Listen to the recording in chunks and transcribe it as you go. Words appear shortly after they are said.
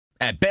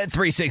At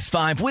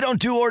Bet365, we don't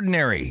do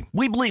ordinary.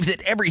 We believe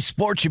that every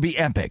sport should be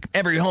epic.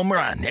 Every home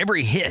run,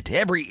 every hit,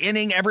 every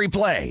inning, every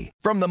play.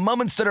 From the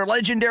moments that are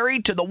legendary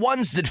to the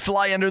ones that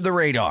fly under the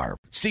radar.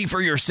 See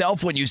for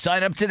yourself when you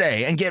sign up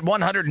today and get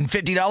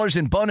 $150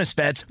 in bonus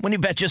bets when you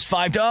bet just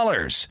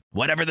 $5.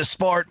 Whatever the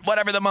sport,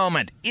 whatever the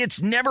moment,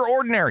 it's never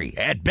ordinary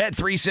at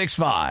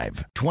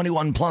Bet365.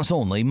 21 plus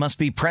only. Must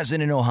be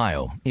present in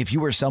Ohio. If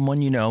you or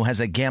someone you know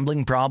has a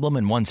gambling problem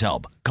and wants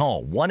help,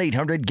 call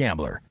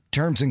 1-800-GAMBLER.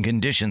 Terms and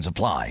conditions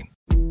apply.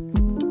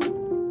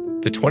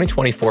 The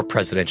 2024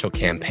 presidential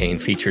campaign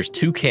features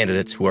two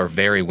candidates who are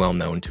very well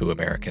known to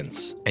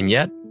Americans. And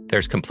yet,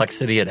 there's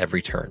complexity at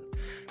every turn.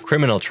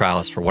 Criminal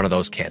trials for one of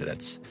those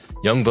candidates.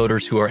 Young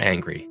voters who are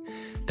angry.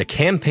 The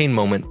Campaign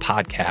Moment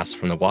podcast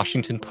from the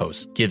Washington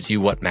Post gives you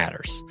what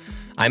matters.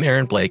 I'm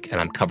Aaron Blake, and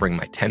I'm covering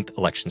my 10th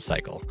election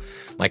cycle.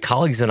 My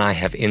colleagues and I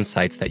have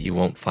insights that you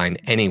won't find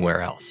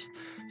anywhere else.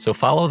 So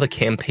follow The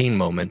Campaign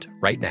Moment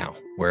right now,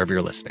 wherever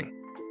you're listening.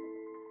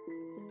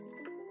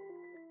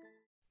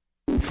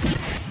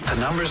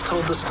 The numbers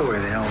told the story,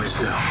 they always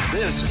do.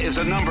 This is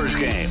A Numbers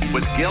Game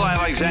with Gil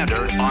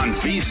Alexander on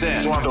VSiN.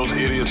 It's one of those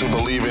idiots who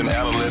believe in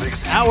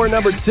analytics. Hour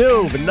number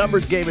 2, The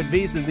Numbers Game at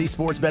VSiN, the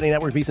sports betting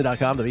network,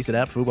 VSiN.com, the VSiN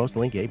app, Fubo,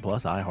 Link, A+,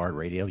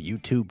 iHeartRadio,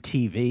 YouTube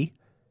TV.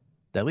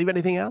 Did I leave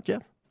anything out,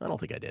 Jeff? I don't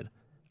think I did.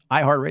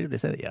 iHeartRadio, did I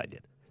say that? Yeah, I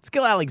did. It's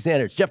Gil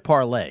Alexander. It's Jeff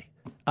Parlay.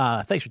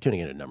 Thanks for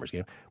tuning in to Numbers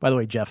Game. By the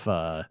way, Jeff,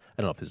 I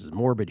don't know if this is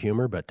morbid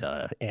humor, but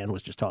Ann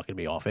was just talking to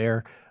me off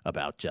air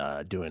about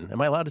doing.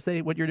 Am I allowed to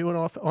say what you're doing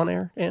on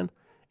air, Ann?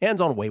 Ann's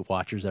on Weight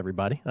Watchers,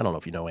 everybody. I don't know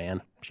if you know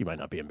Ann. She might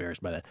not be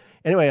embarrassed by that.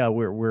 Anyway, I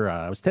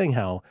was telling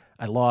how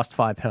I lost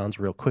 5 pounds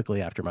real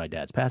quickly after my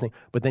dad's passing,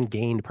 but then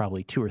gained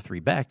probably 2 or 3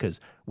 back because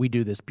we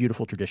do this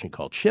beautiful tradition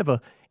called Shiva,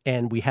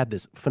 and we had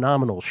this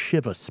phenomenal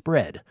Shiva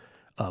spread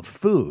of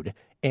food.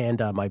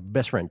 And my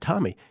best friend,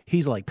 Tommy,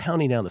 he's like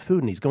pounding down the food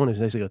and he's going to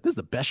say, this is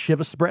the best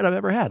Shiva spread I've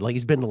ever had. Like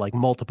he's been to like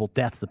multiple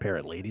deaths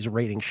apparently, and he's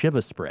rating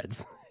Shiva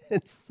spreads.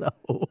 And so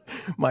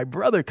my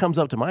brother comes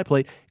up to my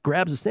plate,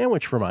 grabs a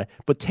sandwich for mine,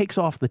 but takes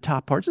off the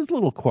top parts, these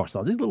little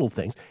croissants, these little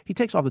things. He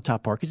takes off the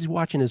top part because he's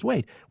watching his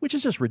weight, which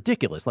is just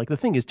ridiculous. Like the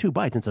thing is 2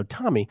 bites. And so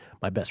Tommy,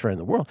 my best friend in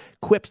the world,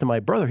 quips to my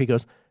brother. He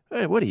goes,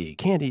 hey, what are you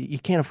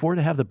can't afford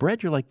to have the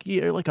bread? You're like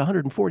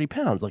 140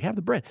 pounds. Like, have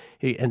the bread.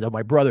 And so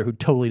my brother, who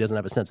totally doesn't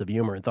have a sense of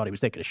humor and thought he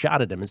was taking a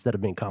shot at him instead of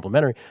being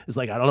complimentary, is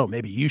like, I don't know,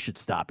 maybe you should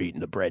stop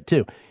eating the bread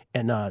too.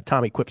 And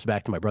Tommy quips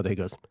back to my brother. He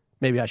goes,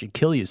 maybe I should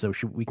kill you so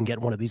we can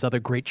get one of these other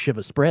great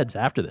Shiva spreads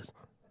after this.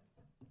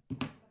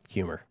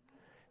 Humor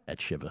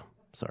at Shiva.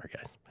 Sorry,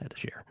 guys. I had to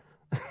share.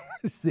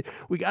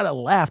 We got to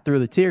laugh through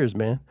the tears,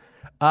 man.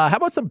 How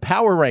about some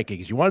power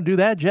rankings? You want to do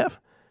that,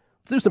 Jeff?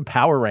 Let's do some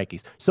power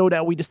rankings. So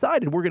now we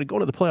decided we're going to go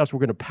into the playoffs. We're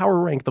going to power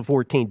rank the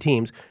 14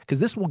 teams because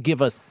this will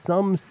give us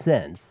some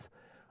sense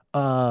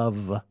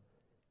of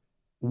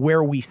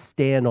where we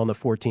stand on the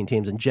 14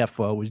 teams. And Jeff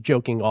was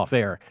joking off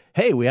air,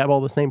 hey, we have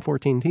all the same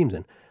 14 teams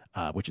in,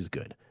 which is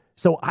good.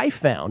 So I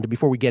found,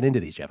 before we get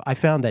into these, Jeff, I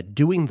found that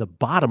doing the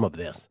bottom of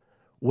this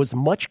was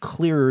much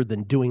clearer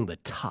than doing the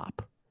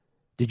top.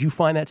 Did you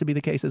find that to be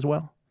the case as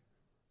well?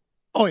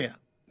 Oh, yeah.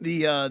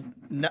 The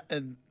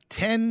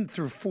 10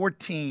 through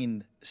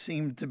 14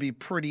 seemed to be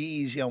pretty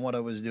easy on what I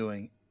was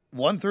doing.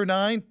 1 through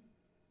 9?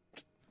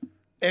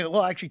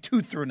 Well, actually,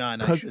 2 through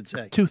 9, I should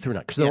say. 2 through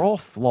 9, because they're all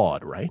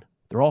flawed, right?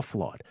 They're all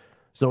flawed.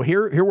 So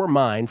here were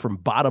mine from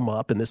bottom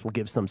up, and this will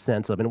give some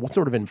sense of, and will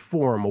sort of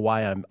inform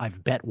why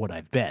I've bet what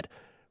I've bet.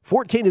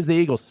 14 is the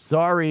Eagles.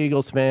 Sorry,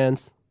 Eagles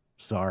fans.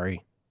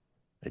 Sorry.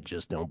 I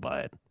just don't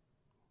buy it.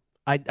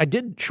 I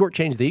did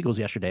shortchange the Eagles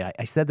yesterday.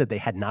 I said that they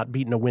had not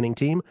beaten a winning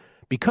team.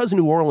 Because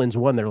New Orleans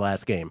won their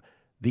last game,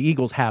 the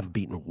Eagles have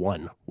beaten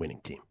one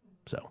winning team.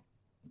 So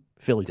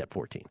Philly's at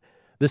 14.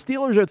 The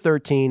Steelers are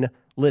 13.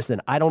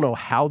 Listen, I don't know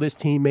how this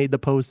team made the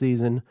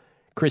postseason.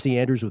 Chrissy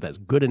Andrews with as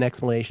good an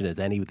explanation as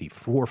any with the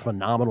 4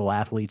 phenomenal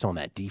athletes on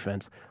that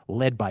defense,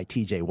 led by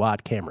T.J.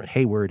 Watt, Cameron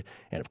Hayward,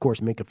 and, of course,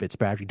 Minkah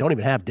Fitzpatrick. Don't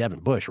even have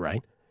Devin Bush,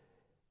 right?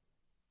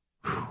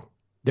 Whew.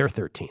 They're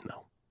 13,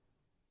 though.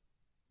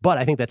 But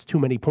I think that's too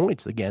many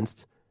points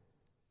against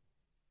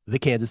the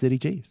Kansas City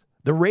Chiefs.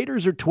 The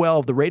Raiders are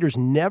 12. The Raiders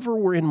never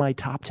were in my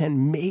top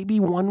 10.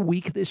 Maybe one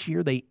week this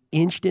year they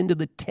inched into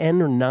the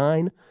 10 or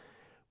 9,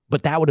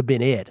 but that would have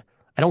been it.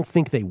 I don't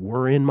think they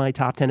were in my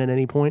top 10 at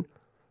any point.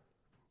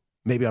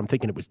 Maybe I'm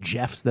thinking it was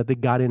Jeff's that they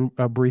got in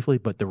briefly,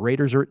 but the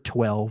Raiders are at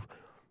 12.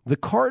 The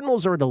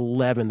Cardinals are at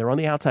 11. They're on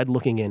the outside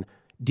looking in.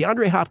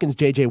 DeAndre Hopkins,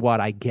 J.J. Watt,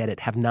 I get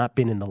it, have not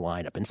been in the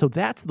lineup. And so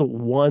that's the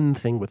one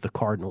thing with the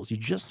Cardinals. You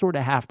just sort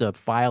of have to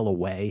file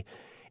away.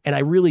 And I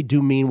really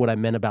do mean what I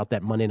meant about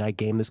that Monday night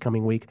game this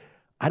coming week.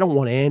 I don't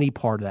want any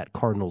part of that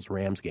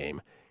Cardinals-Rams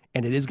game.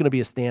 And it is going to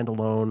be a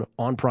standalone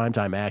on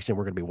primetime action.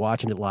 We're going to be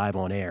watching it live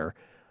on air.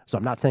 So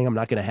I'm not saying I'm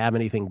not going to have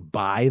anything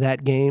by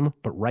that game,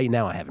 but right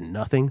now I have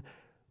nothing.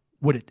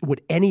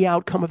 Would any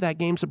outcome of that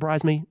game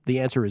surprise me? The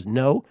answer is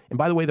no. And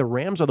by the way, the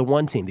Rams are the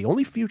one team. The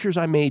only futures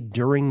I made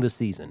during the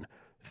season,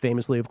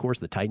 famously, of course,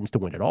 the Titans to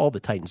win it all, the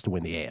Titans to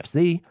win the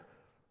AFC.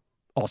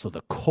 Also,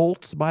 the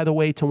Colts, by the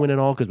way, to win it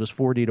all because it was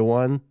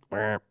 40-1.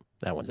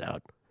 That one's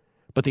out.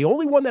 But the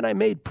only one that I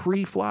made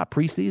pre-flop,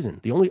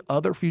 preseason, the only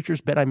other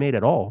futures bet I made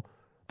at all,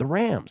 the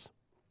Rams,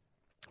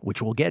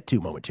 which we'll get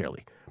to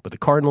momentarily. But the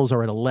Cardinals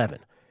are at 11.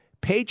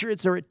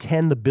 Patriots are at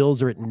 10. The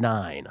Bills are at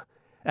 9.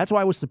 That's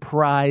why I was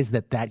surprised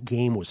that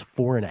game was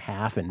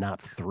 4.5 and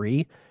not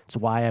 3. That's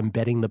why I'm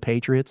betting the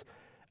Patriots.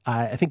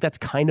 I think that's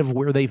kind of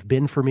where they've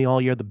been for me all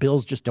year. The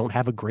Bills just don't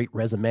have a great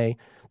resume.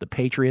 The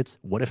Patriots,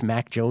 what if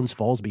Mac Jones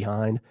falls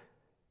behind?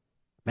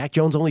 Mac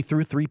Jones only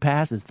threw 3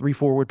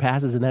 forward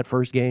passes in that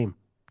first game,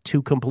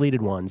 2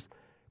 completed ones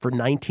for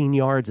 19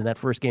 yards in that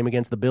first game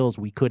against the Bills.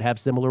 We could have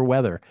similar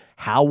weather.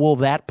 How will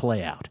that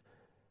play out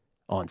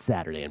on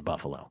Saturday in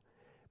Buffalo?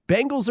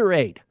 Bengals are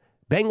 8.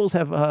 Bengals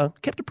have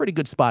kept a pretty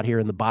good spot here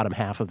in the bottom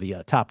half of the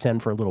top 10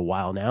 for a little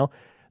while now.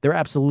 They're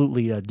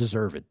absolutely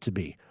deserve it to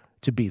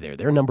be there.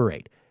 They're number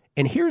 8.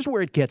 And here's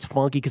where it gets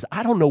funky because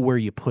I don't know where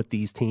you put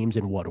these teams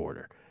in what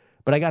order.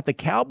 But I got the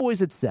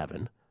Cowboys at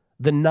 7.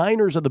 The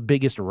Niners are the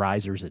biggest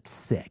risers at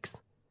 6.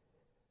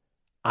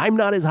 I'm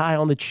not as high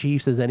on the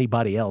Chiefs as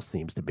anybody else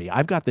seems to be.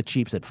 I've got the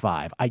Chiefs at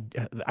 5.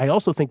 I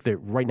also think that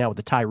right now with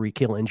the Tyreek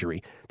Hill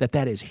injury,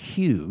 that is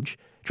huge.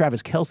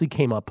 Travis Kelce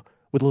came up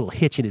with a little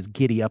hitch in his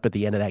giddy up at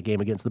the end of that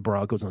game against the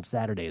Broncos on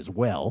Saturday as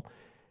well.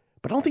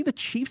 But I don't think the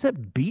Chiefs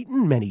have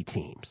beaten many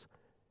teams.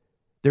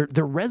 Their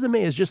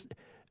resume is just...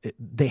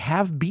 They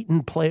have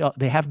beaten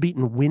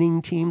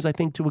winning teams, I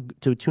think,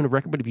 to a tune of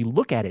record. But if you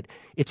look at it,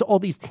 it's all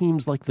these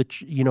teams like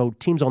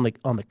teams on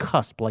the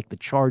cusp, like the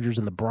Chargers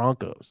and the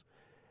Broncos.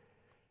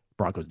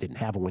 Broncos didn't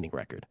have a winning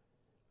record,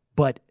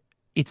 but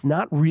it's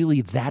not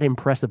really that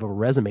impressive of a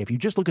resume. If you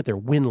just look at their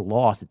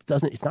win-loss,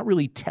 it's not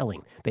really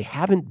telling. They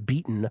haven't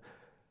beaten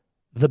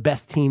the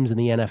best teams in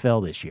the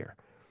NFL this year.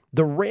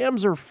 The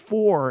Rams are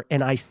 4,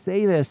 and I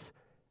say this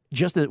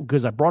just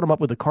because I brought them up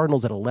with the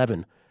Cardinals at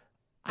 11.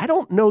 I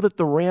don't know that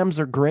the Rams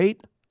are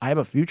great. I have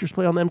a futures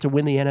play on them to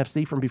win the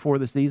NFC from before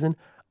the season.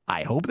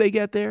 I hope they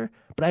get there,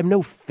 but I have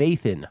no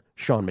faith in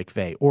Sean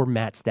McVay or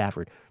Matt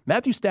Stafford.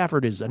 Matthew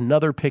Stafford is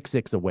another pick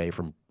 6 away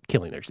from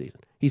killing their season.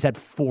 He's had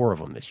 4 of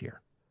them this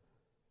year.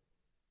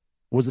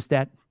 What was the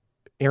stat?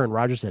 Aaron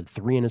Rodgers had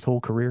 3 in his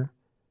whole career.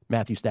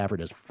 Matthew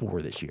Stafford has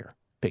 4 this year,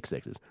 pick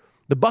 6s.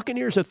 The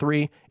Buccaneers are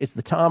 3. It's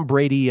the Tom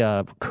Brady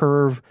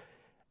curve.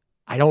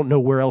 I don't know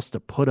where else to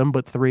put them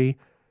but 3.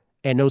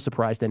 And no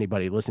surprise to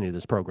anybody listening to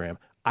this program,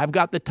 I've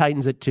got the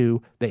Titans at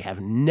 2. They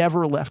have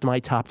never left my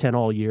top 10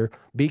 all year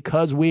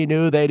because we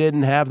knew they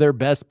didn't have their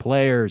best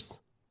players.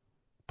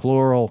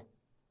 Plural.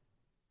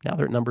 Now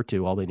they're at number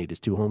 2. All they need is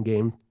 2 home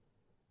game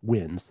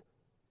wins,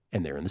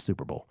 and they're in the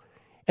Super Bowl.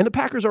 And the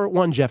Packers are at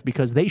 1, Jeff,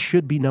 because they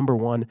should be number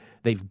 1.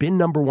 They've been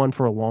number 1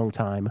 for a long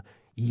time.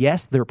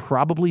 Yes, they're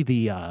probably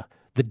the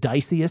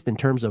diciest in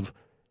terms of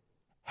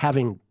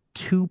having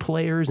 2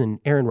 players in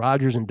Aaron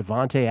Rodgers and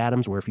Devontae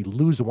Adams, where if you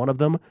lose one of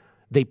them,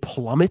 they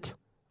plummet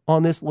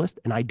on this list,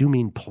 and I do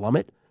mean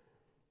plummet.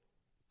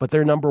 But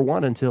they're number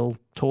 1 until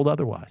told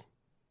otherwise.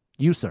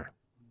 You, sir.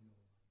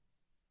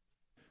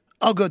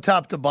 I'll go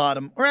top to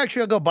bottom. Or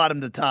actually, I'll go bottom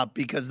to top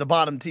because the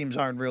bottom teams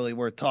aren't really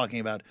worth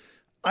talking about.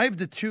 I have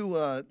the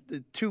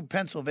two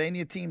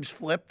Pennsylvania teams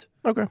flipped.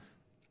 Okay.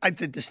 I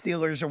think the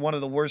Steelers are one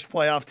of the worst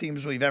playoff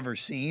teams we've ever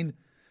seen.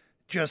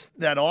 Just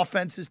that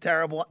offense is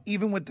terrible,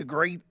 even with the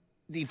great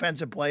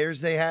defensive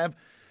players they have.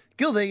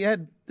 Gil, they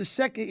had the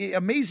second.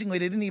 Amazingly,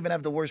 they didn't even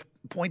have the worst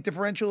point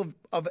differential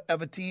of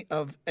a team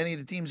of any of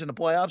the teams in the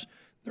playoffs.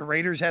 The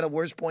Raiders had a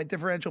worse point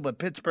differential, but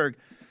Pittsburgh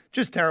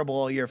just terrible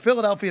all year.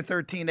 Philadelphia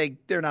 13,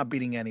 they're not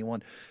beating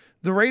anyone.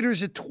 The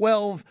Raiders at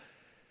 12.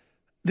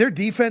 Their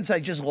defense I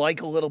just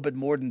like a little bit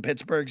more than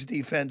Pittsburgh's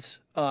defense.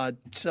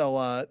 So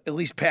at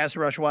least pass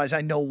rush wise,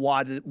 I know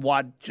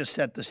Watt just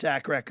set the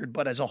sack record,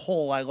 but as a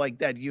whole, I like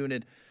that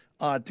unit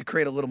to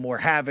create a little more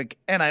havoc.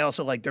 And I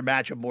also like their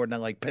matchup more than I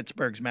like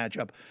Pittsburgh's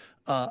matchup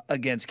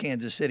against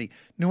Kansas City.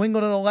 New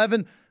England at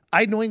 11.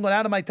 I had New England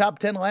out of my top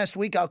 10 last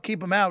week. I'll keep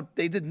them out.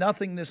 They did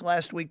nothing this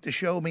last week to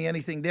show me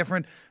anything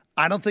different.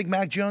 I don't think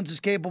Mac Jones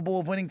is capable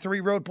of winning 3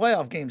 road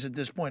playoff games at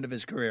this point of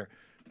his career.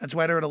 That's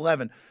why they're at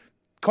 11.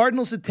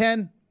 Cardinals at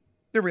 10.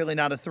 They're really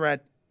not a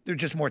threat. They're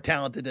just more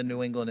talented than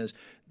New England is.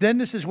 Then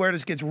this is where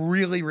this gets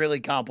really, really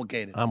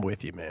complicated. I'm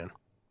with you, man.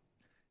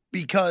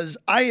 Because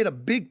I had a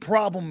big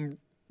problem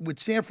with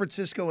San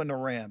Francisco and the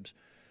Rams.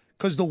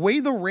 Because the way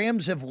the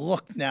Rams have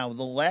looked now,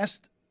 the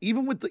last,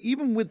 even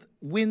with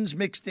wins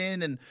mixed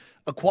in and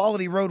a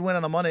quality road win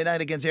on a Monday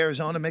night against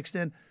Arizona mixed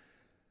in,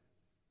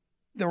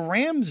 the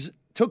Rams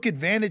took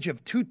advantage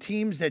of 2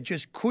 teams that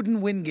just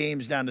couldn't win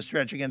games down the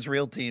stretch against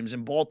real teams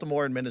in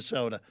Baltimore and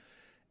Minnesota.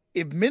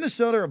 If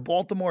Minnesota or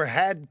Baltimore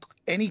had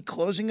any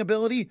closing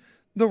ability,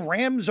 the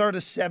Rams are the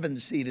 7th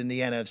seed in the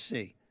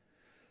NFC.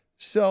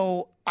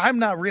 So I'm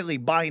not really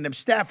buying them.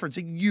 Stafford's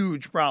a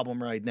huge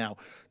problem right now.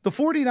 The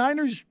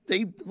 49ers,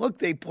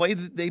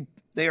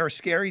 they are a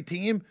scary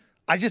team.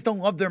 I just don't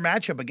love their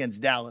matchup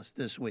against Dallas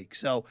this week.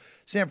 So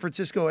San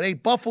Francisco at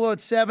 8, Buffalo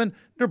at 7.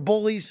 They're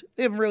bullies.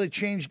 They haven't really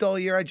changed all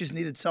year. I just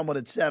needed someone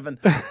at 7.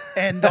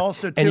 And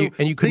also, too.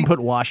 and you couldn't put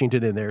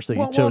Washington in there, so you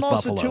chose and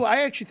also, Buffalo. too,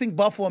 I actually think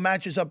Buffalo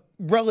matches up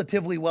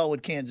relatively well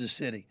with Kansas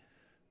City.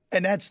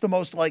 And that's the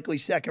most likely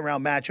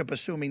second-round matchup,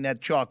 assuming that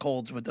chalk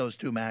holds with those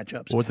two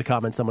matchups. What was the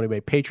comment somebody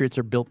made? Patriots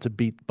are built to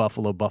beat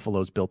Buffalo.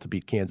 Buffalo's built to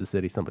beat Kansas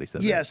City. Somebody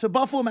said that. Yeah, so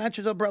Buffalo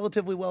matches up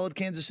relatively well with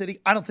Kansas City.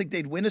 I don't think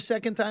they'd win a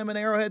second time in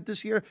Arrowhead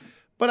this year,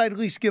 but I'd at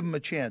least give them a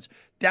chance.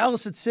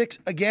 Dallas at 6.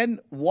 Again,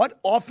 what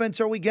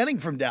offense are we getting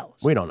from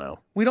Dallas? We don't know.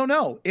 We don't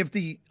know. If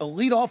the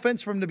elite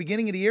offense from the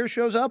beginning of the year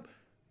shows up,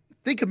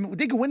 they could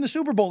win the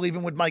Super Bowl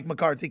even with Mike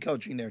McCarthy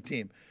coaching their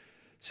team.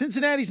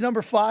 Cincinnati's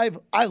number 5.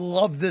 I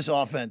love this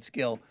offense,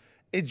 Gil.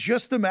 It's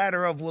just a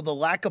matter of, will the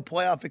lack of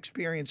playoff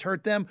experience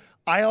hurt them?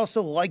 I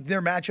also like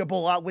their matchup a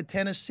lot with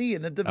Tennessee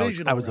in the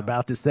divisional I was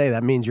about to say,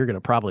 that means you're going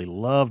to probably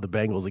love the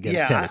Bengals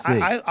against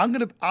Tennessee.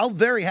 I'll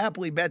very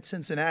happily bet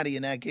Cincinnati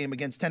in that game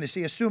against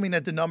Tennessee, assuming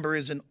that the number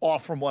isn't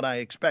off from what I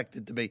expect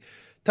it to be.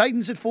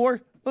 Titans at 4.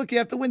 Look, you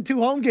have to win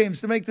 2 home games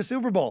to make the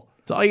Super Bowl.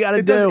 That's all you got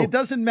to do. It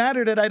doesn't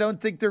matter that I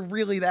don't think they're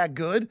really that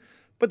good,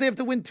 but they have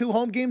to win 2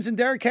 home games, and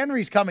Derrick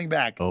Henry's coming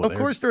back. Of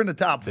course they're in the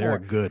top 4. They're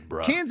good,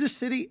 bro. Kansas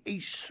City, a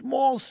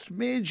small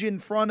smidge in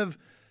front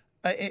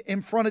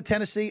of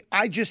Tennessee.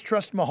 I just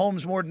trust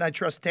Mahomes more than I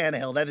trust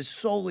Tannehill. That is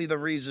solely the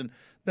reason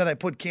that I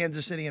put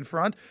Kansas City in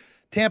front.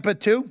 Tampa at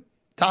 2.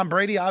 Tom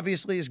Brady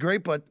obviously is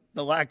great, but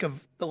the lack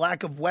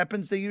of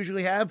weapons they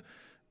usually have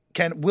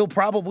will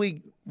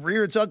probably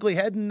rear its ugly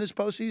head in this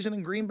postseason.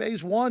 And Green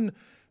Bay's 1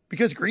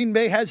 because Green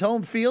Bay has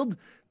home field.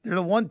 They're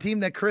the one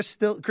team that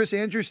Chris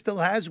Andrews still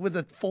has with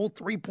a full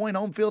 3-point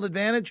home field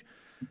advantage.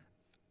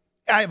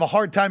 I have a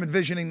hard time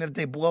envisioning that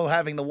they blow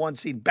having the 1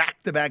 seed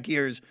back-to-back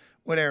years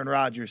with Aaron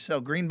Rodgers.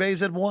 So Green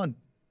Bay's at 1.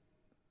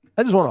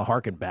 I just want to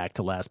harken back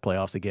to last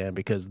playoffs again,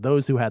 because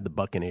those who had the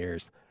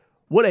Buccaneers,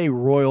 what a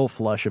royal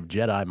flush of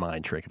Jedi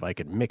mind trick, if I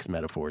could mix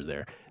metaphors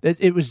there.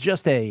 It was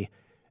just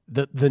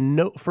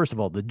first of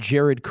all, the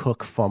Jared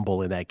Cook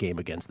fumble in that game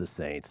against the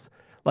Saints.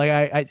 Like,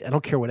 I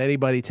don't care what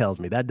anybody tells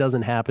me. That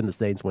doesn't happen. The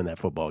Saints win that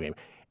football game.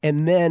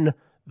 And then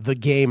the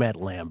game at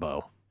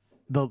Lambeau.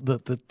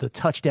 The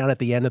touchdown at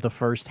the end of the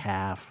first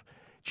half.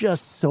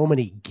 Just so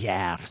many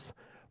gaffes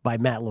by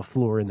Matt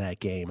LaFleur in that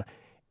game.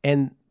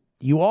 And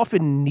you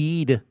often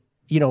need,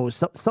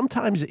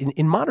 sometimes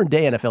in modern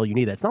day NFL, you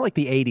need that. It's not like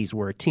the 80s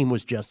where a team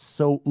was just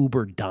so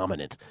uber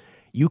dominant.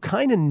 You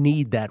kind of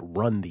need that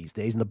run these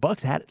days. And the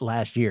Bucs had it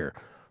last year.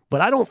 But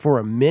I don't for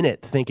a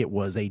minute think it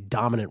was a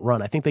dominant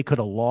run. I think they could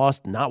have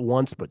lost not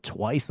once but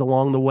twice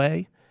along the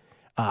way.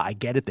 I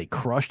get it. They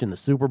crushed in the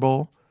Super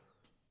Bowl.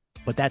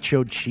 But that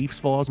showed Chiefs'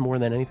 flaws more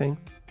than anything.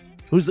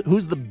 Who's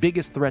the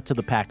biggest threat to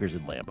the Packers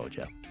in Lambeau,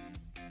 Joe?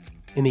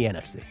 In the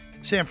NFC?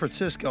 San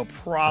Francisco,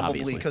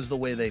 probably because of the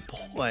way they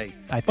play.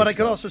 I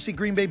could also see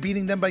Green Bay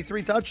beating them by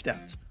 3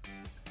 touchdowns.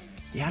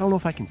 Yeah, I don't know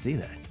if I can see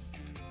that.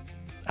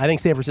 I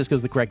think San Francisco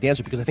is the correct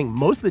answer because I think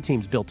most of the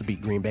teams built to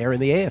beat Green Bay are in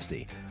the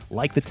AFC.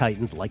 Like the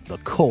Titans, like the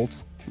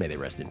Colts, may they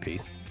rest in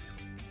peace.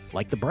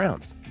 Like the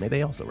Browns, may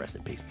they also rest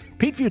in peace.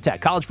 Pete Fiutak,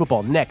 college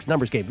football next.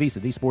 Numbers Game, Visa,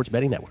 the Sports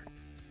Betting Network.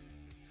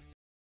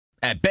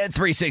 At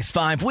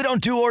Bet365, we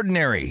don't do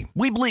ordinary.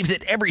 We believe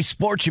that every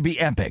sport should be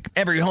epic.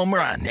 Every home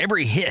run,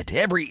 every hit,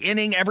 every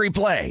inning, every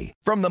play.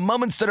 From the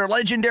moments that are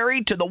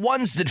legendary to the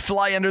ones that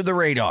fly under the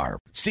radar.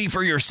 See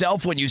for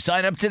yourself when you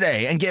sign up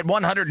today and get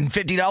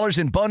 $150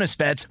 in bonus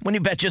bets when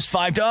you bet just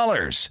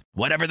 $5.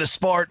 Whatever the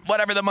sport,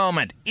 whatever the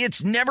moment,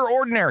 it's never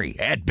ordinary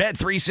at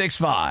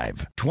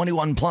Bet365.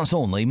 21 plus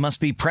only. Must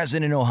be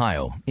present in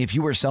Ohio. If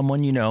you or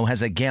someone you know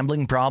has a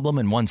gambling problem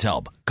and wants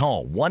help,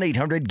 call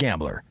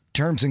 1-800-GAMBLER.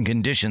 Terms and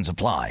conditions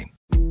apply.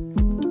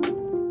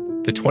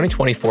 The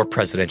 2024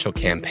 presidential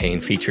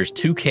campaign features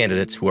 2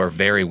 candidates who are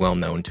very well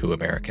known to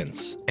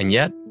Americans. And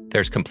yet,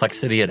 there's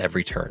complexity at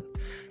every turn.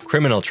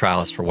 Criminal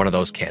trials for one of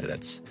those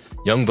candidates.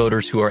 Young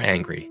voters who are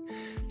angry.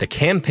 The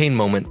Campaign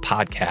Moment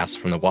podcast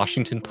from the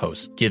Washington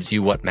Post gives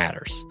you what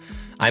matters.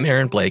 I'm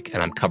Aaron Blake,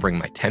 and I'm covering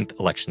my 10th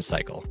election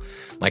cycle.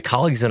 My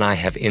colleagues and I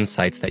have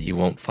insights that you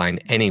won't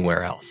find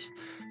anywhere else.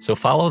 So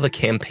follow the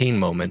Campaign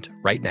Moment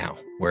right now,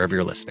 wherever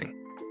you're listening.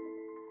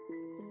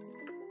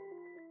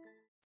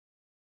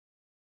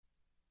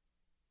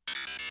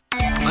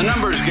 The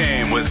Numbers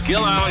Game with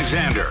Gil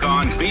Alexander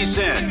on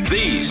VSiN,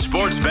 the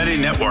Sports Betting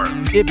Network.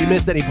 If you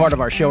missed any part of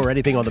our show or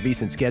anything on the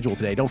VSiN schedule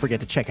today, don't forget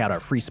to check out our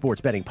free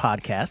sports betting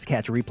podcast.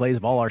 Catch replays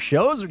of all our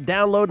shows or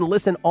download and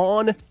listen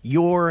on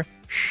your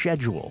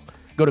schedule.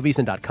 Go to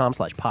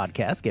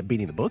VSiN.com/podcast. Get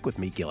Beating the Book with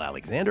me, Gil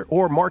Alexander,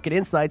 or Market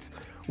Insights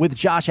with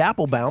Josh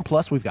Applebaum.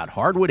 Plus, we've got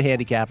Hardwood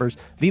Handicappers,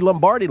 the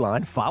Lombardi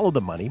Line, Follow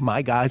the Money,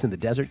 My Guys in the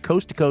Desert,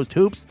 Coast to Coast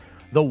Hoops,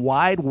 the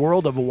Wide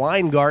World of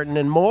Weingarten,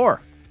 and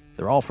more.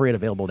 They're all free and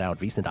available now at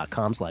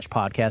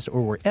VSiN.com/podcast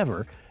or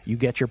wherever you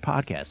get your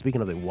podcast. Speaking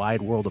of the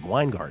Wide World of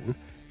Weingarten,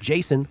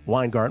 Jason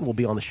Weingarten will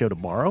be on the show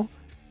tomorrow.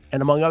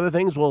 And among other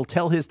things, we'll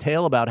tell his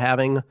tale about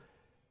having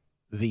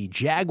the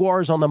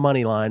Jaguars on the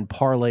money line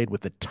parlayed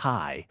with the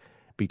tie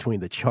between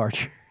the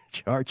Chargers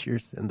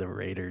Chargers and the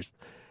Raiders,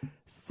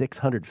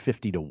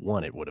 650 to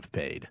 1 it would have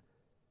paid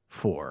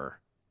for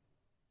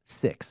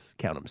 6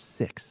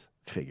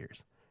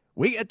 figures.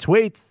 We get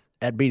tweets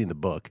at Beating the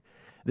Book.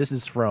 This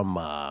is from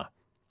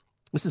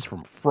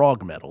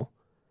Frog Metal.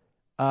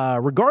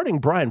 Regarding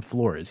Brian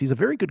Flores, he's a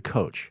very good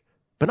coach,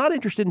 but not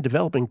interested in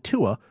developing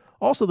Tua.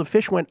 Also, the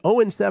Fish went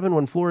 0-7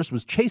 when Flores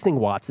was chasing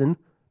Watson,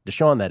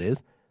 Deshaun that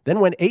is, then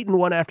went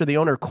 8-1 after the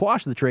owner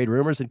quashed the trade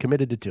rumors and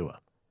committed to Tua.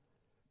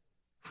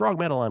 Frog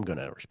Metal, I'm going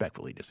to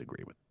respectfully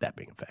disagree with that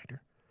being a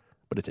factor,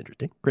 but it's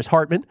interesting. Chris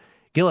Hartman,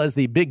 Gil, as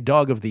the big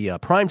dog of the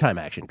primetime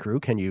action crew,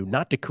 can you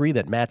not decree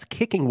that Matt's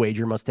kicking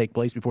wager must take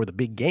place before the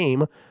big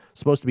game,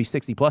 supposed to be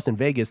 60-plus in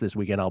Vegas this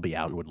weekend? I'll be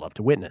out and would love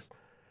to witness.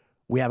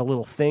 We have a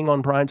little thing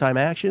on primetime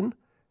action.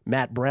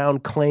 Matt Brown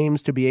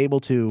claims to be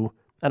able to,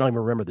 I don't even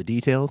remember the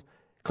details,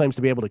 claims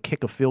to be able to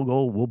kick a field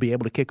goal. Will be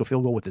able to kick a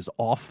field goal with his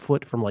off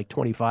foot from like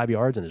 25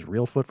 yards and his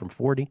real foot from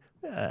 40.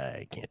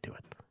 I can't do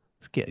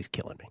it. He's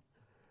killing me.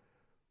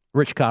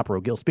 Rich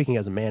Copro, Gil, speaking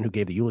as a man who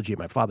gave the eulogy at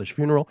my father's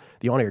funeral,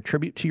 the on-air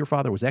tribute to your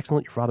father was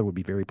excellent. Your father would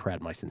be very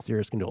proud. My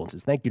sincerest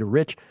condolences. Thank you to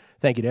Rich.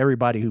 Thank you to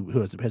everybody who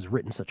has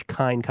written such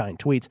kind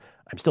tweets.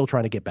 I'm still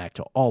trying to get back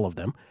to all of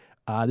them.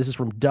 This is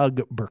from Doug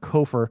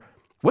Burkhofer.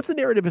 What's the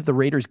narrative if the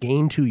Raiders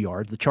gain 2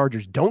 yards, the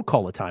Chargers don't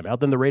call a timeout,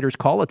 then the Raiders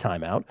call a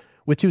timeout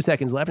with 2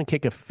 seconds left and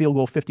kick a field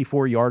goal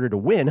 54-yarder to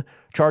win?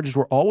 Chargers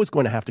were always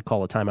going to have to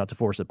call a timeout to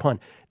force a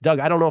punt. Doug,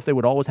 I don't know if they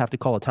would always have to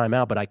call a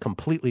timeout, but I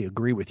completely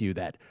agree with you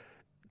that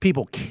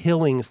people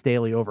killing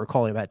Staley over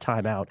calling that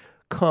timeout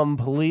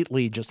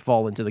completely just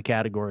fall into the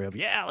category of,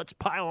 yeah, let's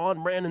pile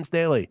on Brandon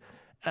Staley.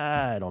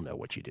 I don't know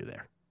what you do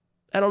there.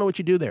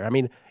 I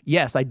mean,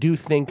 yes, I do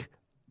think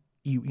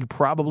he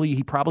probably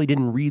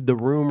didn't read the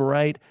room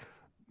right,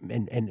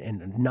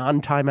 and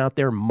non-timeout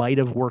there might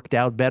have worked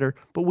out better,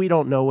 but we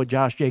don't know what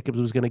Josh Jacobs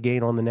was going to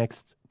gain on the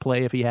next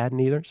play if he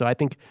hadn't either. So I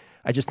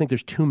just think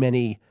there's too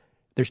many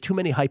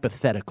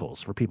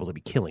hypotheticals for people to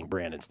be killing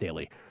Brandon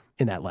Staley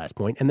in that last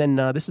point. And then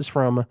this is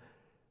from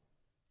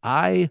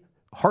heart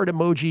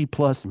emoji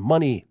plus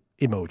money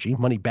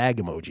bag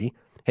emoji.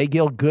 Hey,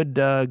 Gil,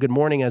 good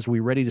morning. As we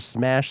ready to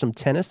smash some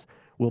tennis,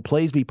 will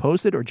plays be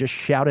posted or just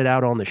shouted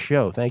out on the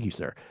show? Thank you,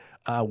 sir.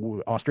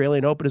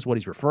 Australian Open is what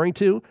he's referring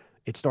to.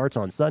 It starts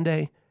on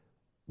Sunday.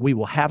 We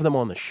will have them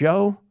on the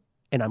show.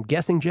 And I'm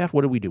guessing, Jeff,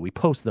 what do? We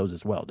post those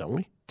as well, don't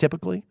we?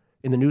 Typically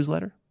in the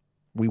newsletter?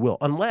 We will,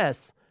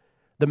 unless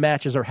the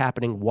matches are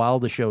happening while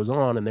the show's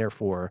on, and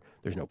therefore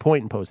there's no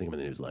point in posting them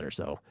in the newsletter.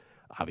 So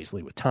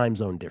obviously with time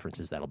zone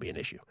differences, that'll be an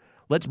issue.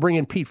 Let's bring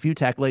in Pete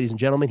Futak, ladies and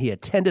gentlemen. He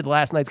attended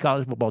last night's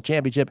college football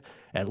championship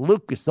at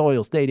Lucas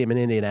Oil Stadium in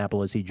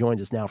Indianapolis. He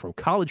joins us now from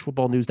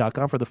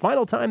collegefootballnews.com for the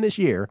final time this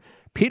year.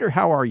 Peter,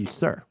 how are you,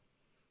 sir?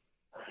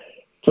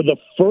 For the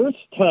first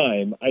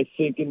time, I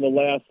think in the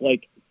last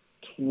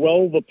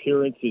 12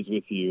 appearances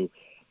with you,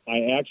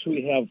 I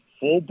actually have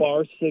full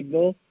bar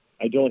signal.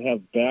 I don't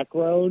have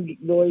background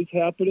noise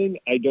happening.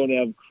 I don't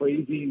have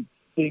crazy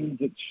things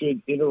that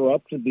should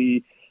interrupt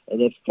the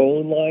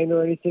phone line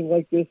or anything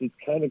like this. It's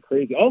kind of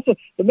crazy. Also,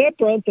 the Matt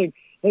Brown thing,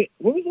 when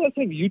was the last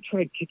time you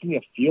tried kicking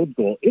a field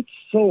goal? It's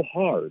so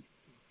hard.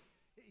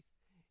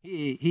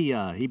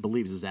 He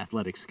believes his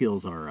athletic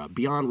skills are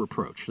beyond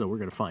reproach, so we're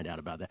going to find out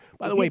about that.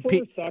 By the way,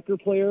 Pete, a soccer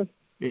player?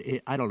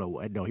 I don't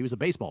know. No, he was a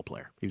baseball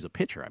player. He was a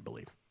pitcher, I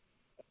believe.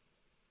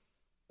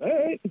 All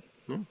right.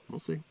 Yeah, we'll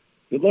see.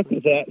 Good luck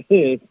with that.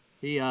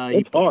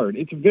 It's hard.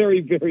 It's very,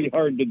 very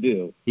hard to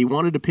do. He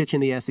wanted to pitch in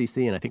the SEC,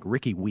 and I think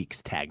Ricky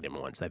Weeks tagged him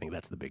once. I think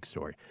that's the big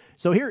story.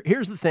 So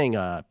here's the thing,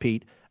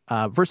 Pete.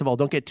 First of all,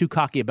 don't get too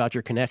cocky about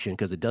your connection,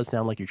 because it does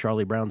sound like you're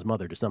Charlie Brown's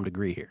mother to some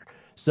degree here.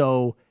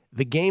 So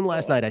the game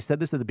last night, I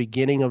said this at the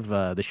beginning of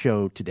the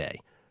show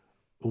today,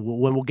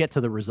 when we'll get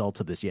to the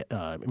results of this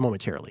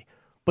momentarily.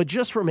 But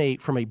just from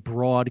a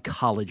broad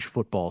college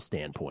football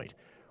standpoint,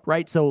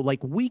 right? So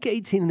week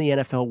 18 in the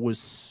NFL was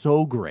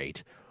so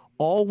great.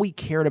 All we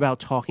cared about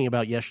talking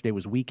about yesterday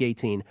was week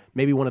 18,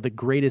 maybe one of the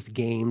greatest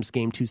games,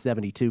 game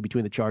 272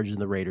 between the Chargers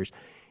and the Raiders.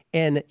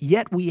 And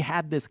yet we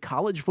had this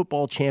college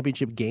football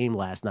championship game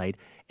last night,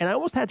 and I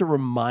almost had to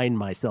remind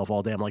myself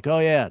all day. I'm like, oh,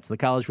 yeah, it's the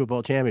college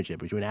football championship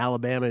between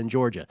Alabama and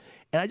Georgia.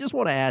 And I just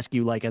want to ask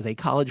you, as a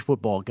college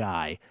football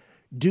guy,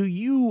 do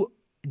you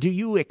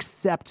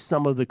accept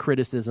some of the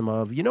criticism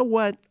of, you know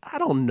what, I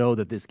don't know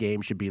that this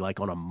game should be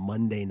on a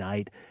Monday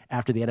night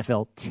after the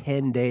NFL,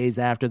 10 days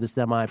after the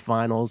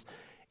semifinals?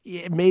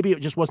 Maybe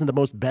it just wasn't the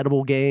most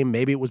bettable game.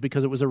 Maybe it was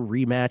because it was a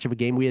rematch of a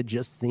game we had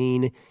just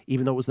seen,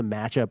 even though it was the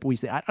matchup we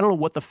say. I don't know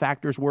what the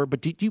factors were, but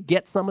do you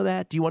get some of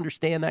that? Do you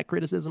understand that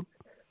criticism?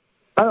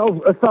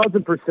 Oh,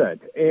 1,000%.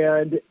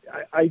 And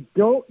I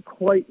don't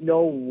quite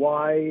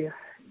know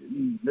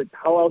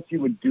how else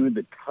you would do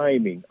the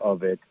timing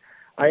of it.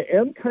 I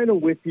am kind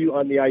of with you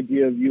on the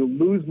idea of you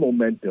lose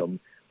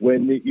momentum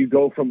when you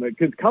go from it.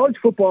 Because college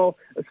football,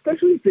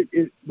 especially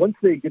if once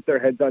they get their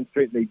heads on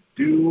straight and they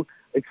do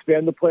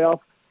expand the playoff,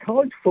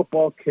 college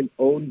football can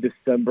own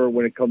December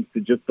when it comes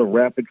to just the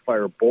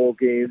rapid-fire bowl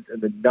games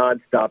and the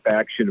nonstop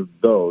action of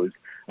those.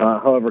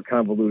 however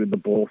convoluted the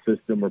bowl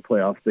system or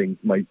playoff things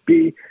might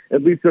be.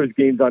 At least there's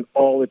games on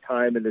all the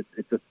time, and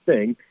it's a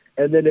thing.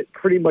 And then it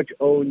pretty much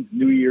owns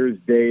New Year's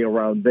Day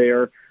around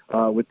there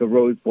with the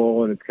Rose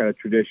Bowl and its kind of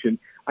tradition.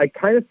 I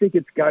kind of think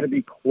it's got to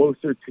be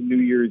closer to New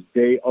Year's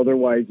Day.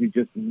 Otherwise, you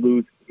just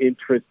lose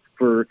interest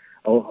for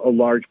a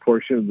large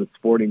portion of the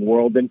sporting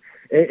world. And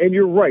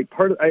you're right.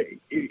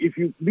 If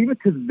you leave it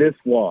to this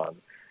long,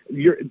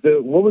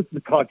 what was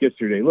the talk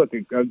yesterday? Look,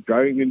 I'm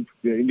driving in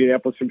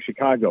Indianapolis from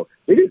Chicago.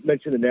 They didn't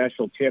mention the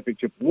national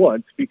championship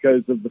once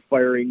because of the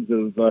firings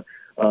of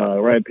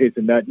Ryan Pace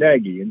and Matt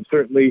Nagy. And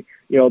certainly,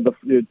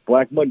 the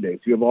Black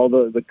Mondays. You have all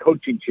the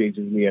coaching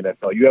changes in the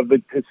NFL. You have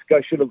the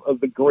discussion of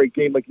the great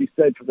game, like you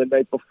said, from the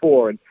night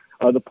before and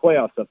the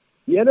playoff stuff.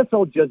 The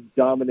NFL just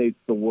dominates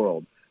the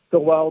world. So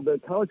while the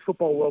college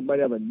football world might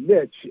have a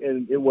niche,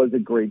 and it was a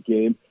great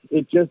game,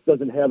 it just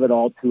doesn't have it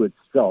all to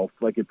itself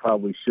like it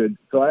probably should.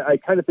 So I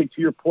kind of think,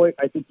 to your point,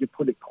 I think you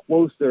put it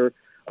closer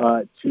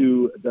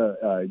to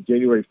the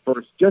January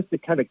 1st just to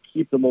kind of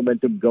keep the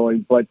momentum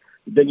going. But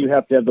then you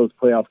have to have those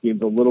playoff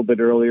games a little bit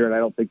earlier, and I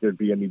don't think there'd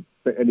be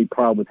any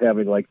problem with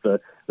having like the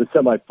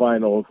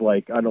semifinals,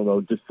 like, I don't know,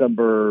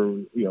 December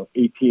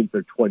 18th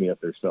or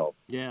 20th or so.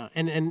 Yeah,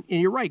 and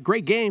you're right.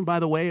 Great game,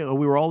 by the way.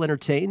 We were all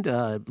entertained.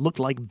 Looked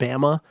like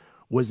Bama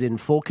was in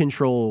full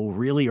control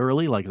really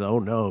early, like, oh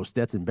no,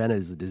 Stetson Bennett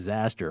is a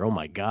disaster. Oh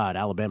my God,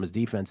 Alabama's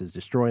defense is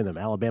destroying them.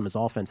 Alabama's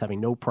offense having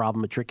no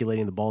problem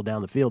matriculating the ball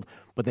down the field,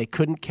 but they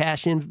couldn't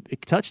cash in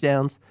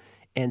touchdowns.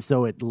 And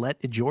so it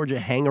let Georgia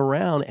hang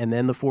around, and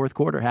then the fourth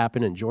quarter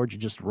happened, and Georgia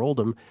just rolled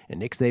them. And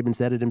Nick Saban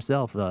said it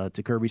himself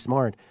to Kirby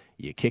Smart,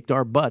 you kicked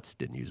our butts,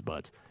 didn't use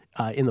butts,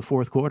 in the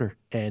fourth quarter.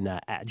 And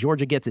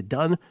Georgia gets it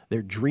done,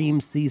 their dream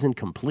season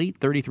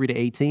complete,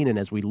 33-18. And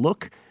as we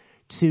look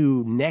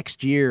to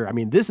next year, I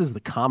mean, this is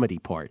the comedy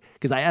part.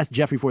 Because I asked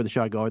Jeff before the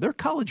show, I go, are there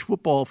college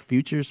football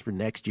futures for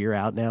next year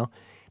out now?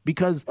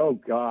 Because, oh,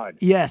 God.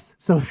 Yes,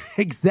 so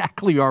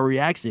exactly our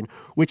reaction,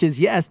 which is,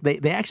 yes, they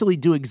actually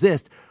do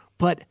exist,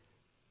 but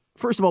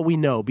first of all, we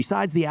know,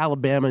 besides the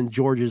Alabama and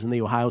Georgias and the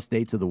Ohio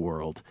States of the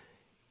world,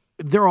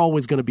 they're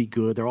always going to be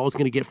good. They're always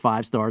going to get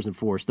 5 stars and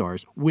 4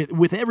 stars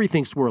with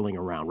everything swirling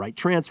around, right?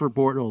 Transfer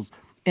portals,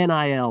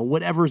 NIL,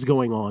 whatever's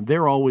going on,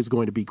 they're always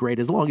going to be great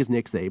as long as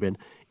Nick Saban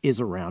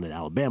is around at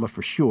Alabama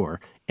for sure.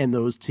 And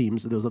those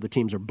other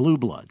teams are blue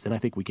bloods. And I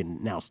think we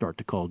can now start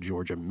to call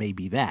Georgia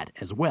maybe that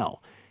as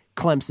well.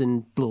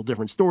 Clemson, a little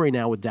different story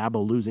now with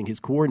Dabo losing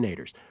his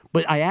coordinators.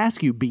 But I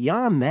ask you,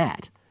 beyond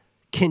that,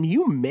 can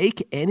you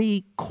make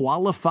any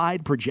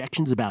qualified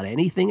projections about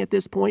anything at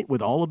this point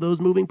with all of those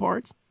moving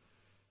parts?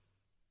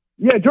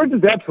 Yeah,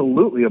 Georgia's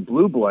absolutely a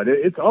blue blood.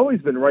 It's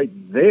always been right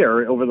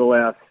there over the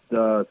last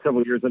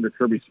several years under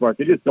Kirby Smart.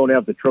 They just don't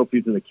have the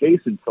trophies in the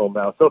case until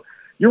now. So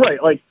you're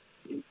right. Like,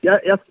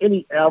 ask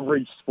any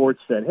average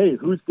sports fan, hey,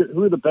 who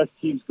are the best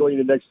teams going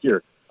into next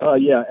year?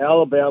 Yeah,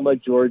 Alabama,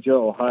 Georgia,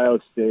 Ohio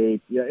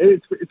State. Yeah,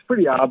 it's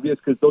pretty obvious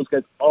because those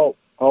guys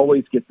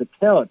always get the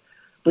talent.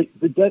 But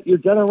you're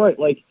dead on right.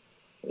 Like,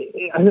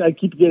 I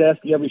keep getting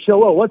asking every show,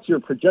 well, what's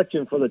your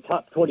projection for the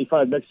top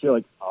 25 next year?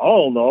 Like, I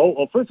don't know.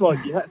 Well, first of all,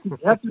 you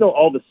have to know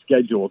all the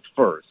schedules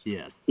first.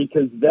 Yes.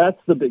 Because that's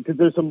because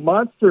there's some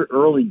monster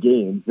early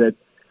games that,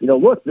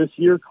 look, this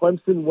year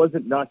Clemson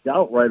wasn't knocked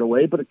out right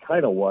away, but it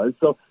kind of was.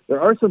 So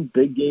there are some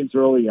big games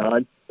early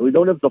on. We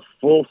don't have the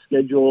full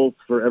schedules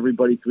for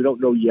everybody, so we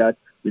don't know yet.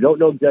 We don't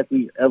know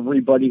exactly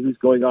everybody who's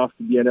going off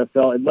to the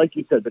NFL. And like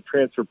you said, the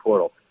transfer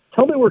portal.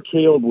 Tell me where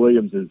Caleb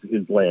Williams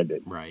is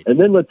landed. Right. And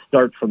then let's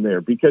start from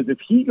there. Because if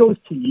he goes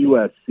to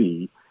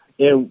USC,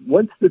 and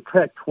once the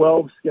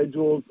Pac-12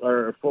 schedules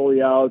are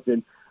fully out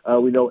and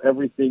we know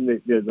everything,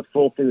 the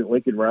full thing that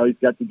Lincoln Riley's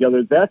got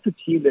together, that's a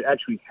team that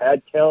actually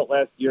had talent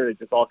last year, and it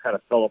just all kind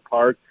of fell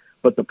apart.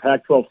 But the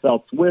Pac-12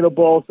 South's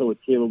winnable, so with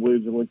Caleb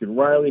Williams and Lincoln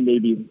Riley,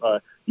 maybe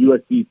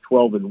USC's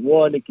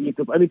 12-1.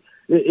 I mean,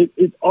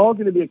 it's all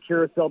going to be a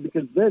carousel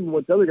because then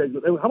once other guys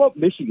 – how about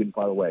Michigan,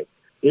 by the way?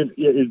 Is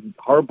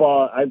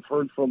Harbaugh, I've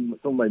heard from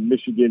some of my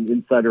Michigan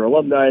insider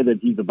alumni that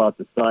he's about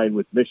to sign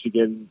with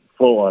Michigan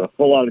on a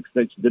full-on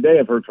extension today.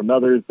 I've heard from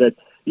others that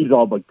he's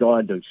all but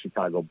gone to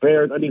Chicago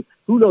Bears. I mean,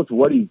 who knows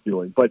what he's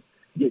doing? But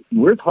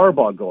where's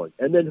Harbaugh going?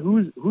 And then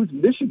who's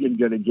Michigan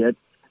going to get?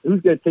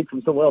 Who's going to take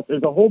from someone else?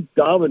 There's a whole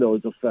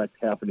dominoes effect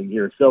happening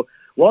here. So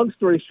long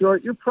story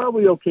short, you're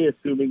probably okay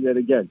assuming that,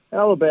 again,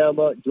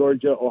 Alabama,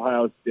 Georgia,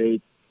 Ohio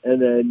State, and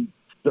then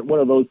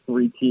one of those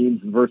 3 teams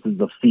versus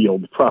the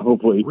field,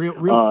 probably. Real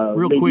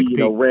maybe, quick, Pete.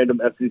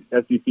 Random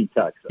SEC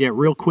Texas. Yeah,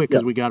 real quick,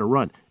 because we got to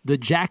run. The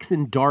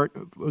Jackson Dart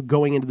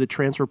going into the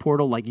transfer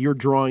portal, like you're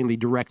drawing the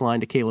direct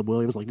line to Caleb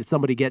Williams. Like, did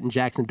somebody get in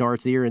Jackson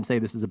Dart's ear and say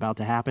this is about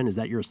to happen? Is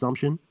that your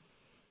assumption?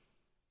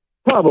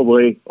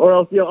 Probably. Or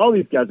else, all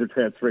these guys are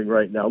transferring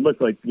right now.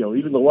 Look like,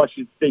 even the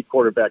Washington State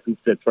quarterback who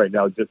sits right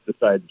now just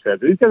decided to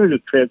transfer. These guys are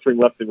just transferring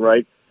left and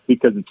right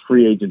because it's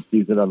free agent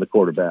season on the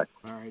quarterback.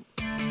 All right.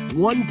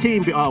 One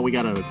team. Oh, we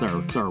got to.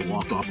 It's our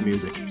walk-off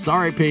music.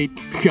 Sorry, Pete.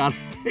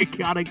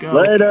 Gotta go.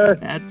 Later.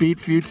 At Pete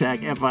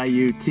Fiutak,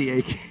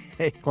 Fiutak.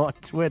 say on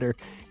Twitter,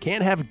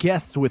 can't have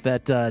guests with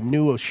that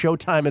new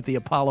Showtime at the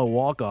Apollo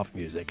walk-off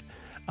music.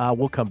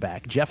 We'll come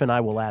back. Jeff and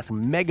I will ask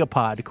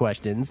Megapod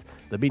questions,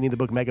 the Beating the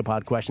Book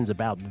Megapod questions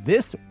about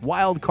this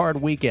wild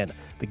card weekend,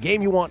 the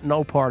game you want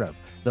no part of,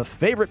 the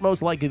favorite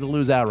most likely to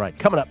lose outright.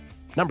 Coming up,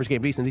 Numbers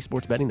Game VSiN, the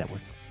Sports Betting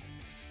Network.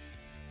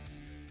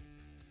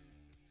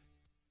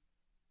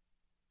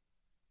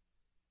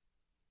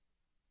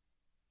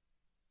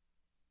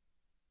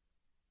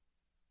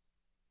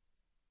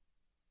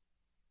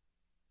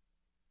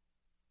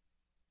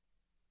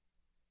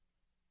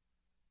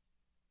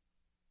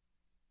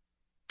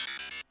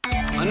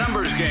 A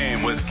Numbers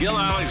Game with Gil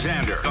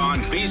Alexander on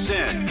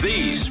VSiN,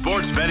 the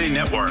Sports Betting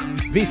Network.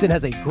 VSiN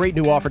has a great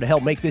new offer to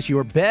help make this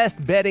your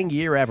best betting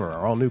year ever.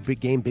 Our all-new Big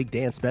Game, Big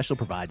Dance special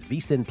provides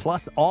VSiN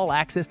Plus all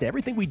access to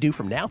everything we do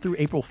from now through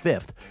April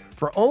 5th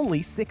for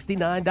only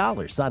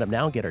 $69. Sign up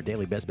now and get our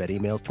daily best bet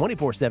emails,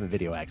 24/7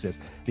 video access,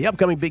 the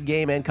upcoming Big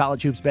Game and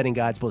College Hoops betting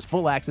guides, plus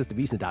full access to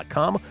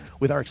VSiN.com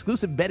with our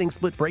exclusive betting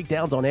split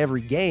breakdowns on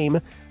every game.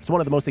 It's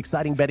one of the most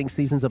exciting betting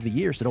seasons of the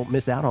year, so don't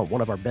miss out on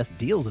one of our best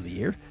deals of the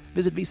year.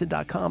 Visit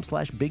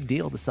VSiN.com/big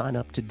deal to sign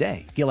up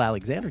today. Gil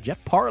Alexander,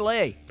 Jeff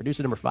Parlay,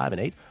 producer number 5 and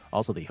 8,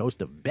 also the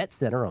host of Bet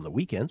Center on the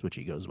weekends, which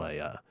he goes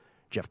by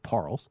Jeff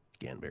Parles.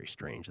 Again, very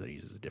strange that he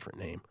uses a different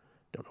name.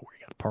 Don't know where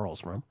he got Parles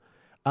from.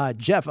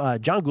 Jeff,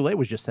 John Goulet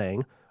was just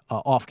saying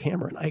off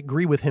camera, and I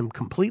agree with him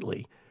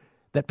completely,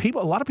 that a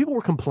lot of people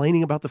were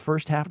complaining about the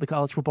first half of the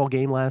college football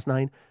game last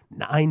night,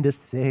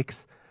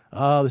 9-6.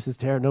 Oh, this is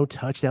terrible. No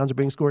touchdowns are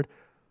being scored.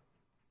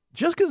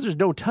 Just because there's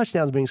no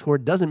touchdowns being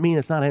scored doesn't mean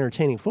it's not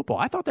entertaining football.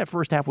 I thought that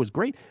first half was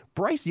great.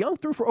 Bryce Young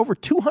threw for over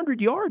 200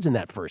 yards in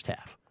that first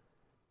half.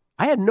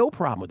 I had no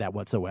problem with that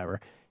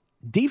whatsoever.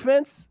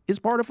 Defense is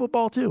part of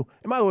football, too.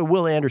 And by the way,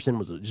 Will Anderson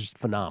was just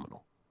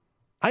phenomenal.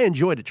 I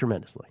enjoyed it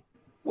tremendously.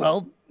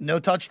 Well, no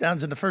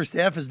touchdowns in the first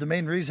half is the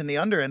main reason the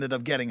under ended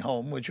up getting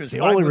home, which was the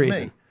fine only with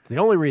reason. me. It's the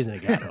only reason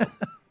it got home.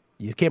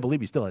 You can't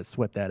believe you still had to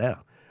sweat that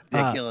out.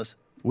 Ridiculous.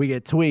 We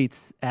get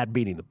tweets at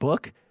Beating the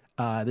Book.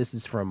 This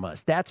is from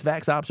Stats,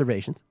 Facts,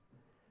 Observations.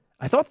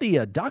 I thought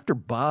the Dr.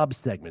 Bob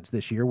segments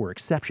this year were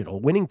exceptional.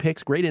 Winning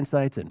picks, great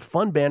insights, and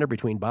fun banter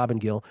between Bob and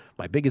Gil.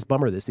 My biggest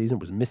bummer this season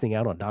was missing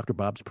out on Dr.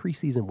 Bob's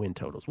preseason win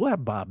totals. We'll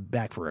have Bob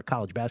back for a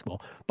college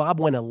basketball. Bob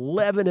went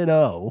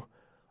 11-0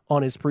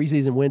 on his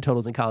preseason win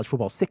totals in college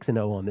football,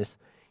 6-0 on this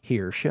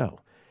here show.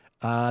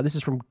 This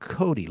is from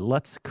Cody,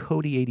 Lutz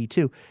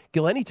Cody82.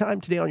 Gil, any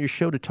time today on your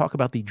show to talk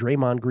about the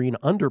Draymond Green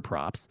under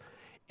props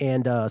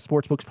and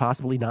sportsbooks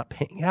possibly not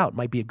paying out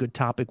might be a good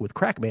topic with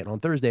Crackman on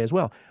Thursday as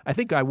well. I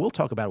think I will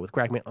talk about it with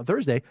Crackman on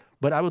Thursday,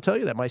 but I will tell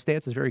you that my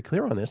stance is very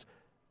clear on this.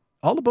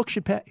 All the books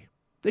should pay.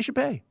 They should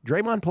pay.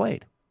 Draymond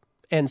played.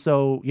 And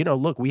so,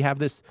 look, we have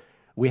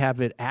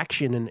it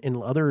action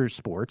in other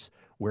sports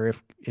where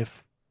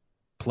if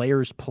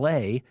players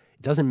play,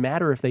 it doesn't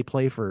matter if they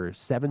play for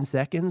 7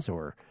 seconds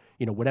or,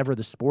 whatever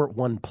the sport,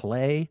 one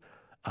play,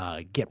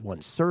 get one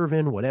serve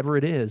in, whatever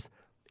it is,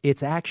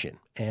 it's action.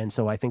 And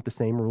so I think the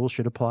same rules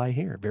should apply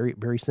here, very,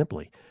 very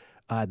simply.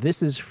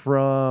 This is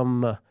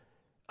from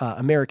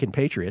American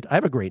Patriot. I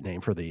have a great name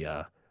for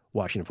the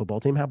Washington football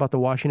team. How about the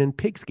Washington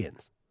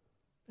Pigskins?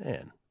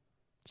 Man,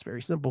 it's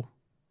very simple.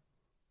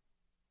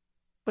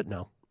 But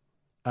no.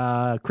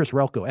 Chris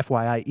Relko,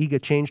 FYI,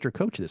 Iga changed her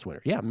coach this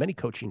winter. Yeah, many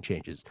coaching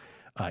changes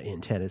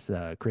in tennis,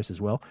 Chris as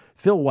well.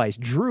 Phil Weiss,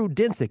 Drew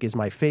Dinsick is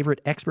my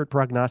favorite expert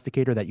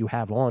prognosticator that you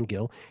have on,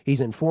 Gil.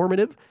 He's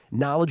informative,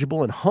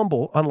 knowledgeable, and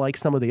humble, unlike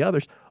some of the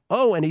others.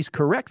 Oh, and he's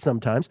correct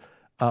sometimes,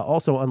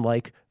 also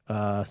unlike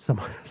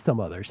some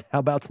others. How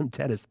about some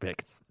tennis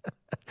picks?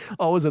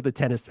 Always with the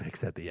tennis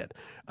picks at the end.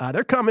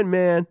 They're coming,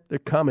 man. They're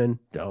coming.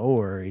 Don't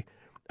worry.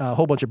 A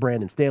whole bunch of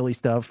Brandon Staley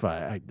stuff,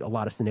 a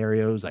lot of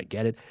scenarios. I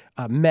get it.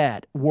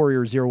 Matt,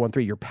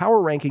 Warrior013, your power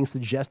rankings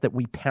suggest that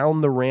we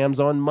pound the Rams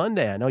on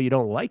Monday. I know you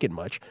don't like it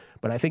much,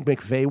 but I think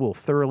McVay will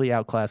thoroughly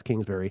outclass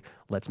Kingsbury.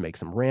 Let's make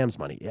some Rams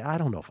money. Yeah, I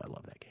don't know if I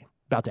love that game.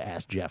 About to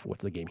ask Jeff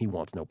what's the game he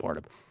wants no part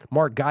of.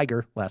 Mark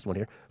Geiger, last one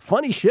here.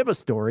 Funny Shiva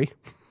story.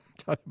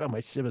 Talking about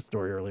my Shiva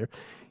story earlier.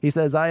 He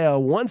says, I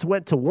once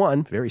went to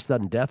one, very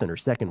sudden death, and her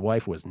second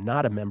wife was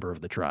not a member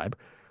of the tribe.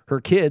 Her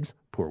kids,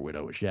 poor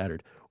widow was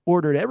shattered,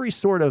 ordered every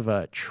sort of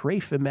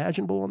trafe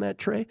imaginable on that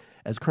tray.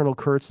 As Colonel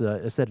Kurtz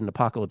said in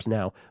Apocalypse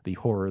Now, the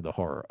horror,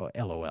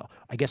 LOL.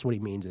 I guess what he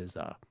means is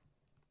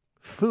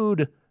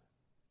food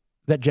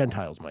that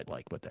Gentiles might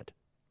like, but that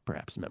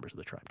perhaps members of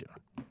the tribe do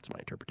not. That's my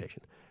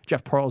interpretation.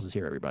 Jeff Parles is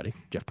here, everybody.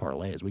 Jeff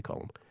Parlay, as we call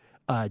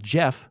him.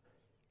 Jeff,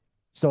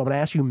 so I'm going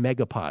to ask you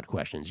Megapod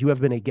questions. You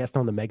have been a guest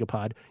on the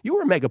Megapod. You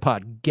were a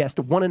Megapod guest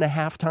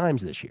 1.5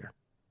 times this year,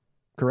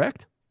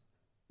 correct?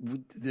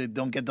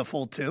 Don't get the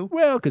full 2?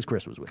 Well, because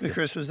Chris was with you.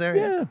 Chris was there,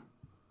 yeah.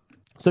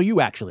 So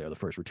you actually are the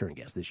first return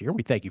guest this year.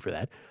 We thank you for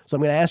that. So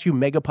I'm going to ask you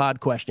Megapod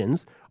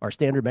questions, our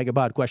standard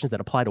Megapod questions that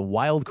apply to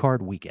Wild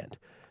Card Weekend.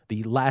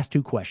 The last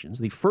 2 questions,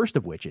 the first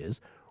of which is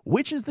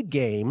the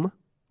game?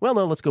 Well,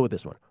 no, let's go with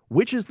this one.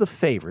 Which is the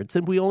favorite?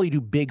 Since we only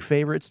do big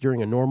favorites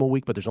during a normal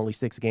week, but there's only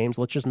 6 games,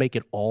 let's just make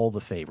it all the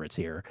favorites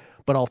here.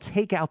 But I'll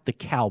take out the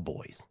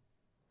Cowboys.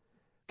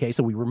 Okay,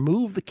 so we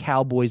remove the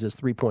Cowboys as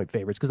 3-point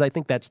favorites because I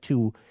think that's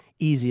too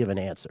easy of an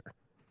answer.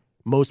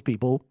 Most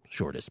people,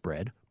 shortest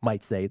spread,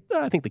 might say,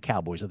 I think the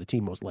Cowboys are the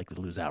team most likely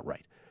to lose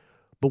outright.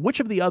 But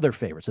which of the other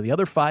favorites, or the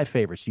other 5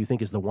 favorites, do you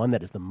think is the one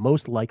that is the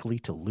most likely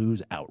to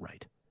lose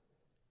outright?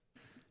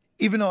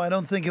 Even though I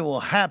don't think it will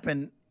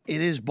happen,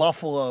 it is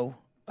Buffalo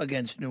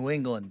against New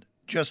England,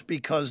 just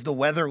because the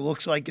weather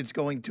looks like it's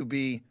going to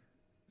be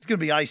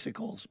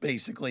icicles,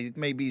 basically. It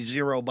may be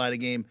 0 by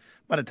the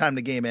time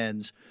the game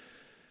ends.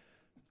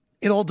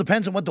 It all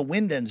depends on what the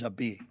wind ends up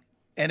being.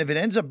 And if it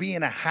ends up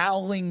being a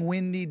howling,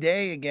 windy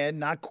day again,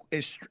 not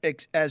as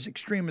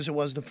extreme as it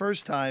was the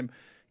first time,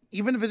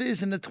 even if it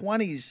is in the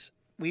 20s,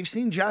 we've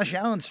seen Josh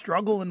Allen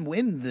struggle in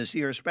wind this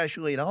year,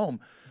 especially at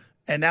home.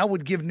 And that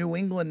would give New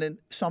England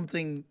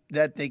something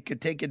that they could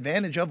take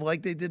advantage of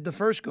like they did the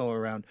first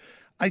go-around.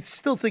 I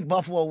still think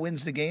Buffalo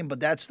wins the game,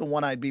 but that's the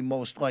one I'd be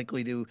most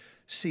likely to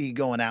see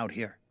going out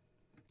here.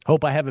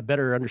 Hope I have a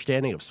better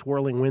understanding of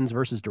swirling winds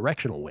versus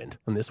directional wind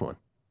on this one,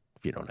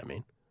 if you know what I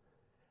mean.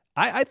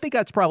 I think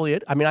that's probably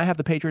it. I mean, I have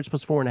the Patriots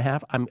plus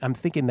 4.5. I'm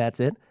thinking that's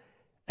it.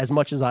 As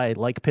much as I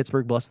like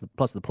Pittsburgh plus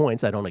the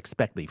points, I don't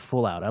expect the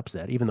full-out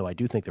upset, even though I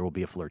do think there will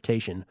be a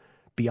flirtation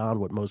beyond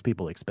what most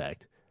people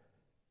expect.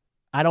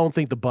 I don't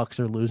think the Bucs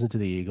are losing to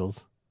the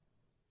Eagles.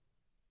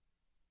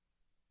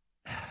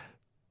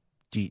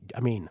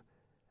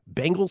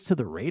 Bengals to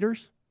the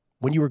Raiders?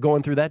 When you were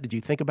going through that, did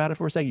you think about it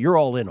for a second? You're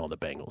all in on the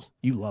Bengals.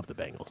 You love the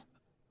Bengals.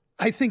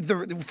 I think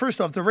first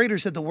off, the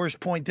Raiders had the worst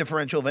point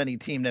differential of any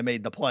team that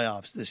made the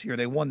playoffs this year.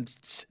 They won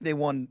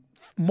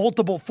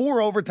multiple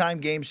 4 overtime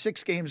games,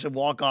 6 games in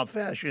walk-off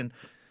fashion.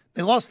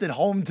 They lost at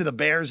home to the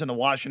Bears and the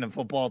Washington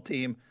football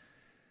team.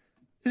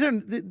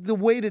 The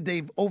way that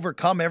they've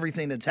overcome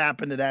everything that's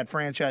happened to that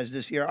franchise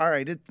this year, all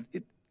right,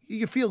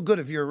 you feel good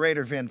if you're a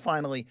Raider fan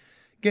finally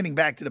getting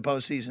back to the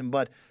postseason,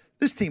 but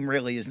this team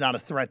really is not a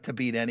threat to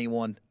beat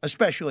anyone,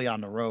 especially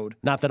on the road.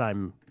 Not that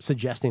I'm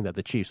suggesting that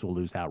the Chiefs will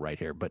lose outright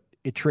here, but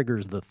it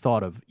triggers the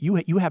thought of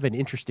you have an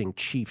interesting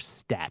Chiefs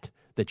stat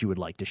that you would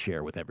like to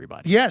share with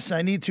everybody. Yes,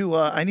 I need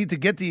to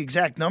get the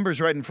exact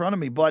numbers right in front of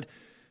me, but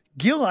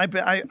Gil, I've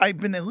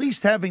been at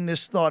least having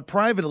this thought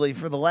privately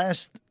for the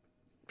last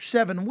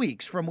 7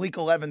 weeks, from week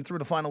 11 through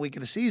the final week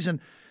of the season,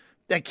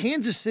 that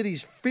Kansas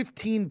City's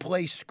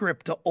 15-play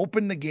script to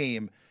open the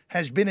game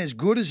has been as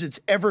good as it's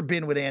ever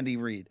been with Andy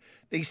Reid.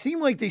 They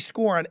seem like they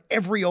score on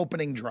every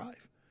opening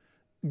drive,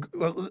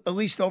 at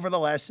least over the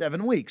last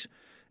 7 weeks.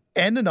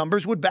 And the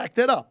numbers would back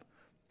that up.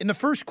 In the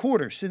first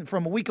quarter,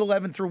 from week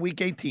 11 through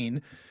week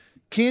 18,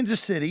 Kansas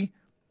City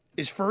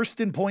is first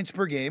in points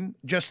per game,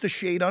 just a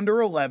shade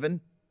under 11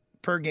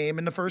 per game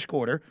in the first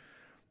quarter.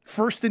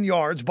 First in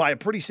yards by a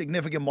pretty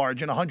significant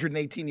margin,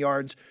 118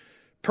 yards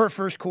per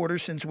first quarter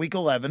since week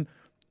 11.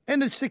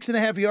 And it's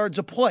 6.5 yards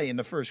a play in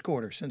the first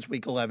quarter since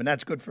week 11.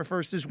 That's good for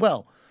first as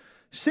well.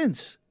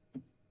 Since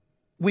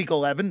week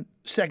 11,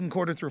 second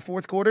quarter through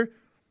fourth quarter,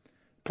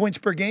 points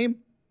per game,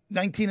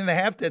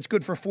 19.5. That's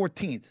good for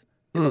 14th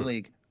in the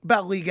league,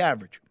 about league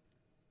average.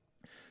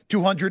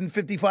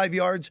 255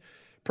 yards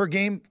per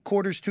game,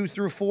 quarters 2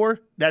 through 4.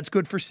 That's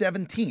good for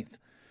 17th.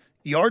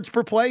 Yards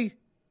per play,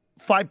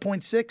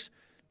 5.6,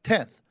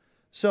 10th.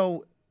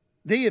 So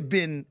they have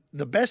been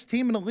the best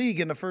team in the league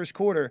in the first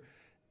quarter.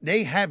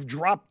 They have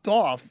dropped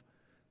off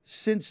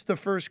since the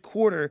first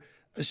quarter,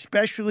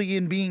 especially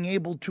in being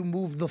able to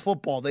move the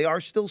football. They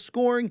are still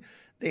scoring.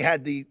 They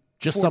had the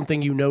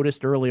something you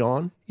noticed early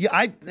on?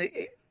 Yeah,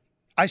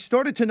 I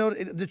started to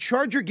notice the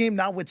Charger game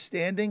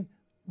notwithstanding,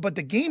 but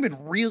the game it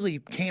really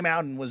came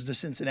out and was the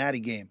Cincinnati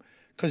game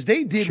because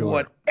they did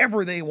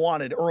whatever they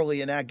wanted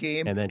early in that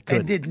game and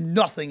did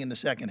nothing in the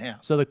second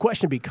half. So the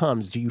question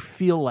becomes, do you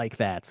feel like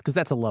because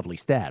that's a lovely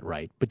stat,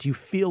 right? But do you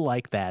feel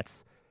like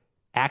that's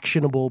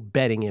actionable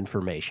betting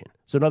information?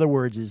 So in other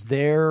words,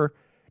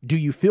 do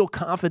you feel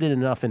confident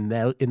enough in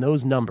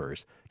those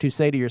numbers to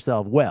say to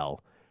yourself,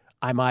 well,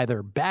 I'm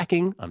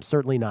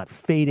certainly not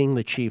fading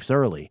the Chiefs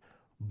early,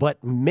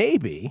 but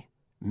maybe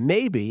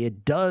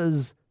it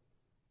does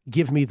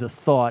give me the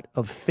thought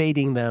of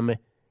fading them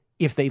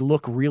if they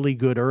look really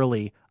good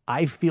early.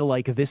 I feel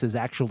like this is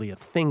actually a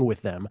thing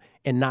with them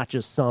and not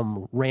just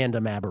some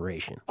random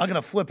aberration. I'm going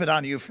to flip it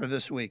on you for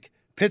this week.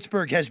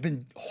 Pittsburgh has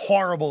been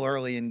horrible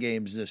early in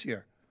games this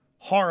year.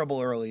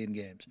 Horrible early in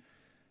games.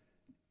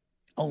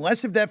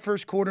 Unless if that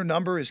first quarter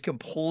number is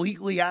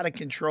completely out of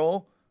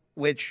control,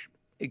 which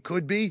it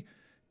could be,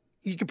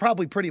 you could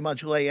probably pretty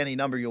much lay any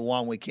number you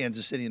want with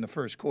Kansas City in the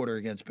first quarter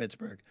against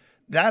Pittsburgh.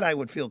 That I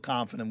would feel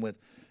confident with.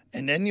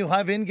 And then you'll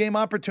have in-game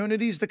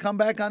opportunities to come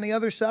back on the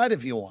other side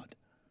if you want.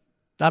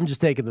 I'm just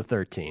taking the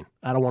 13.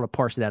 I don't want to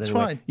parse it out anyway.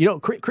 Fine. You know,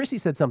 Chrissy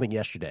said something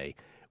yesterday,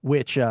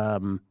 which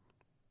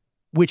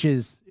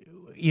is,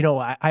 you know,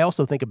 I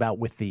also think about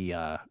with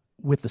the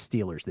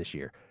Steelers this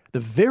year. The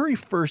very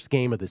first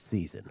game of the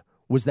season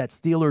was that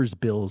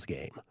Steelers-Bills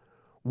game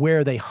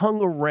where they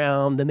hung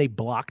around, then they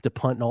blocked a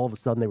punt, and all of a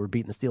sudden they were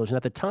beating the Steelers. And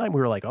at the time,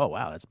 we were like, oh,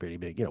 wow, that's pretty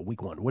big. You know,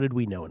 week one. What did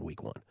we know in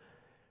week one?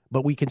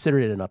 But we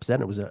considered it an upset,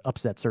 and it was an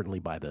upset certainly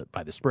by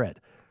the spread.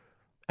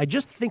 I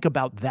just think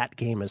about that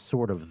game as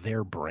sort of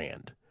their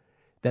brand,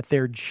 that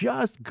they're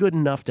just good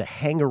enough to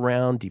hang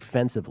around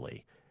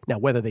defensively. Now,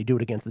 whether they do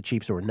it against the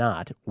Chiefs or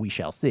not, we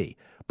shall see.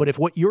 But if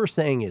what you're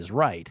saying is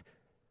right,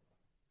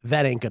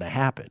 that ain't going to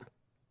happen.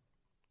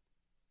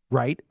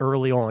 Right?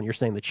 Early on, you're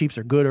saying the Chiefs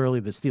are good early,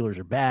 the Steelers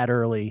are bad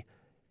early.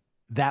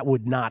 That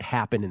would not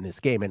happen in this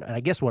game. And I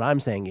guess what I'm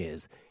saying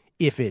is,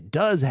 if it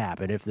does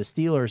happen, if the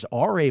Steelers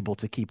are able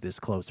to keep this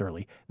close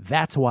early,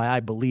 that's why I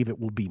believe it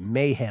will be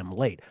mayhem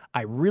late.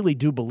 I really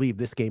do believe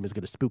this game is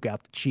going to spook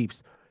out the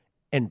Chiefs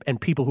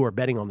and people who are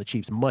betting on the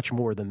Chiefs much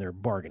more than they're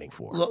bargaining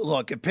for.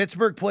 Look, if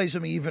Pittsburgh plays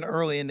them even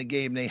early in the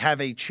game, they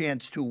have a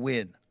chance to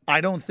win. I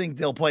don't think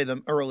they'll play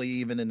them early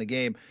even in the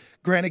game.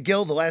 Granted,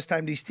 Gil, the last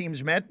time these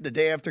teams met, the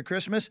day after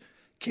Christmas,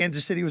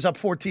 Kansas City was up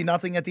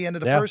 14-0 at the end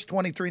of the first,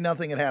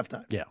 23-0 at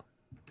halftime. Yeah.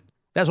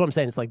 That's what I'm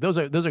saying. It's like those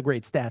are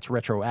great stats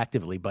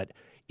retroactively, but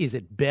is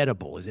it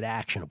bettable? Is it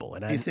actionable?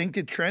 And you think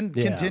the trend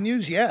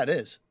continues? Yeah, it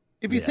is.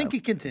 If you think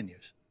it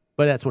continues.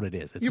 But that's what it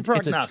is. You're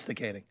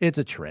prognosticating. It's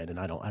a trend, and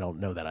I don't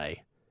know that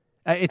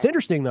it's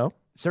interesting, though.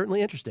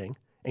 Certainly interesting,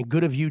 and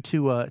good of you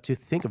to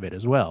think of it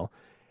as well.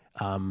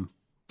 And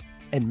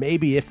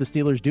maybe if the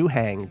Steelers do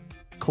hang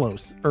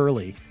close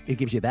early, it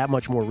gives you that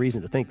much more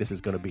reason to think this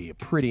is going to be a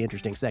pretty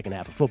interesting second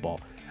half of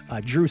football.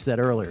 Drew said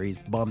earlier he's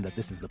bummed that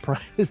this is the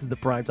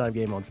primetime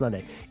game on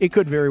Sunday. It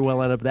could very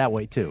well end up that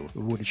way too.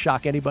 Would it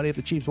shock anybody if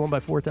the Chiefs won by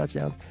 4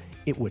 touchdowns?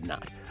 It would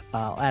not.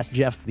 I'll ask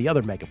Jeff the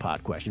other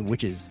Megapod question,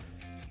 which is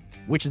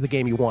the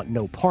game you want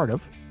no part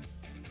of.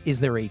 Is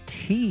there a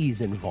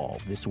tease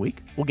involved this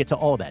week? We'll get to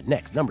all of that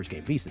next. Numbers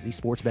Game, VSiN, the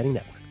Sports Betting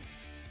Network.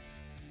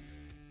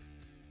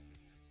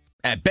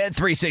 At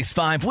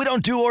Bet365, we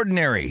don't do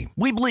ordinary.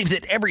 We believe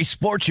that every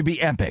sport should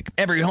be epic.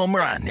 Every home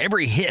run,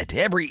 every hit,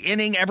 every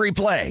inning, every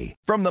play.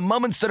 From the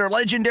moments that are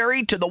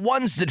legendary to the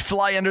ones that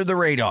fly under the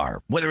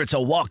radar. Whether it's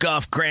a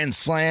walk-off grand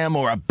slam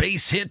or a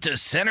base hit to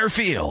center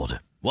field.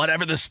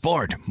 Whatever the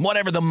sport,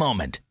 whatever the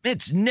moment.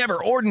 It's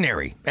never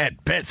ordinary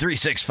at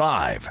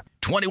Bet365.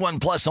 21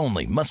 plus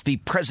only. Must be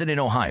present in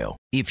Ohio.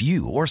 If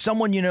you or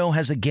someone you know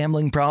has a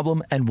gambling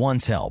problem and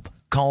wants help,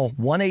 call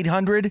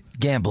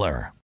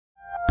 1-800-GAMBLER.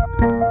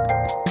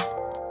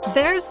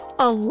 There's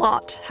a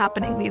lot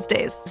happening these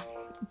days,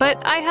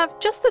 but I have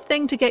just the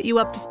thing to get you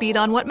up to speed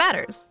on what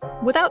matters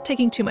without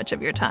taking too much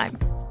of your time.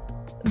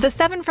 The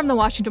 7 from the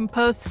Washington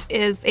Post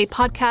is a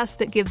podcast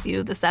that gives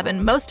you the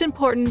 7 most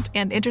important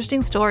and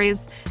interesting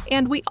stories,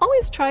 and we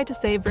always try to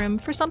save room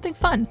for something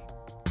fun.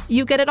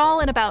 You get it all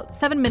in about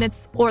 7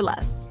 minutes or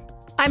less.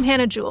 I'm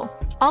Hannah Jewell.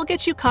 I'll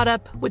get you caught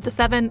up with the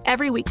 7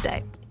 every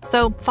weekday.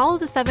 So follow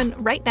the 7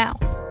 right now.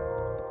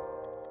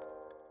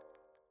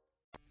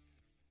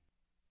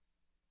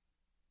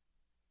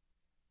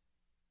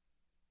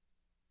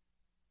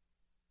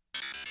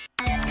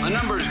 A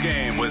Numbers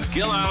Game with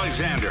Gil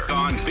Alexander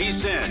on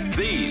VSiN,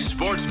 the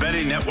Sports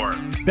Betting Network.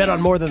 Bet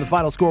on more than the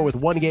final score with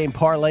One Game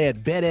Parlay at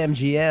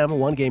BetMGM.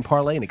 One Game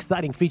Parlay, an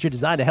exciting feature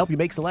designed to help you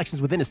make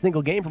selections within a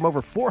single game from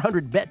over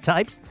 400 bet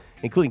types,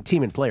 including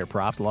team and player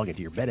props. Log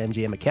into your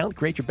BetMGM account,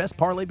 create your best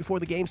parlay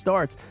before the game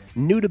starts.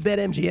 New to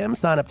BetMGM,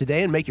 sign up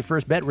today and make your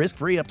first bet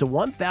risk-free up to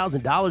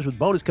 $1,000 with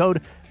bonus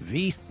code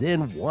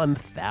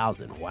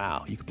VSiN1000.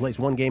 Wow, you can place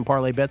One Game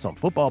Parlay bets on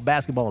football,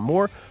 basketball, and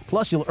more.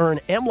 Plus, you'll earn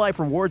M Life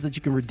rewards that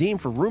you can redeem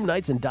for room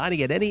nights and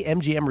dining at any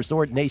MGM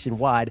resort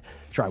nationwide.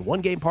 Try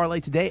One Game Parlay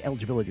today.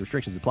 Eligibility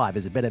restrictions apply.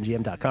 Visit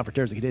BetMGM.com for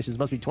terms and conditions.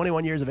 Must be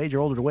 21 years of age or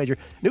older to wager.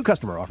 New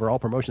customer offer. All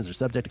promotions are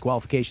subject to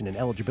qualification and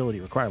eligibility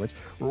requirements.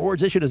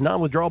 Rewards issued as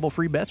non-withdrawable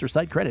free bets or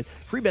site credit.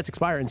 Free bets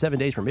expire in 7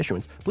 days from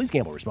issuance. Please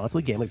gamble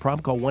responsibly. Gambling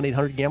problem? Call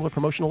 1-800-GAMBLER.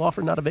 Promotional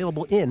offer not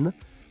available in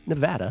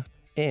Nevada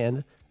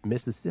and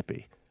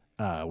Mississippi.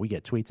 We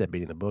get tweets at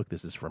Beating the Book.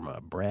 This is from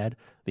Brad.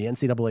 The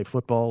NCAA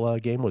football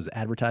game was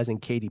advertising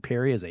Katy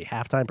Perry as a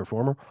halftime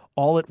performer.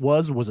 All it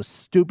was a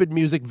stupid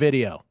music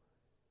video.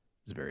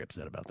 He's very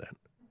upset about that.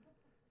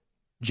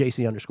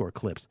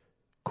 JC_clips.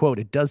 Quote,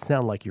 it does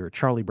sound like you're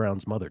Charlie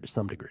Brown's mother to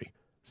some degree.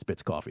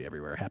 Spits coffee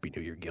everywhere. Happy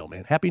New Year, Gil,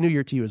 man. Happy New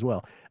Year to you as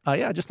well.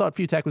 Yeah, I just thought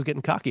Futak was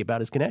getting cocky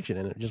about his connection,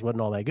 and it just wasn't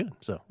all that good.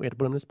 So we had to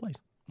put him in his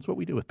place. That's what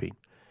we do with Pete.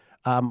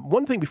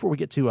 One thing before we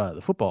get to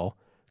the football,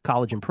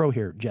 college and pro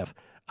here, Jeff,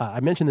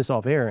 I mentioned this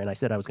off air, and I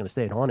said I was going to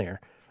say it on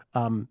air.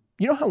 You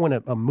know how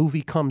when a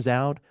movie comes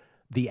out,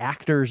 the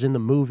actors in the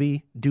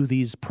movie do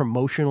these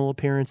promotional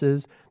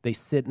appearances? They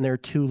sit in their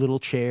 2 little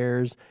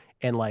chairs,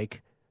 and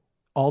like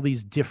all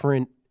these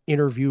different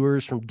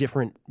interviewers from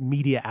different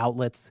media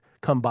outlets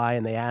come by,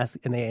 and they ask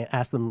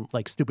them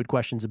like stupid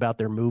questions about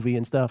their movie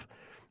and stuff.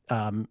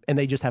 And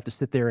they just have to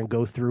sit there and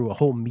go through a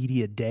whole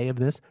media day of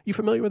this. You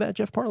familiar with that,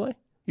 Jeff Parlay?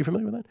 You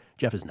familiar with that?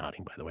 Jeff is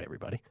nodding, by the way,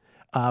 everybody.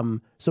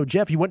 So,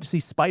 Jeff, you went to see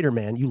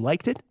Spider-Man. You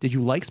liked it? Did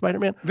you like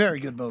Spider-Man? Very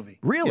good movie.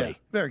 Really? Yeah,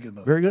 very good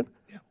movie. Very good?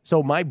 Yeah.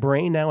 So my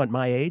brain now at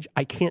my age,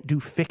 I can't do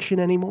fiction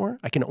anymore.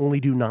 I can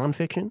only do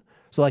nonfiction.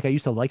 So like I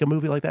used to like a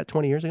movie like that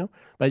 20 years ago.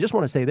 But I just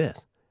want to say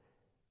this.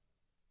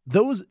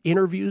 Those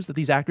interviews that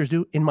these actors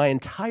do in my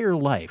entire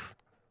life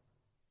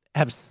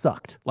have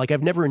sucked. Like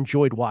I've never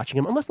enjoyed watching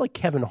them, unless like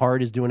Kevin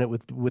Hart is doing it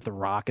with The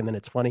Rock, and then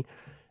it's funny.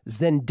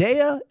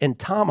 Zendaya and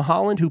Tom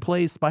Holland, who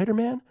plays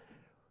Spider-Man,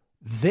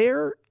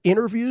 their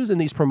interviews in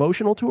these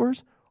promotional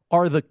tours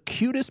are the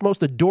cutest,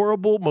 most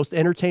adorable, most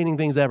entertaining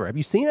things ever. Have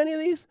you seen any of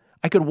these?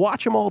 I could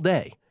watch them all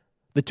day.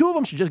 The two of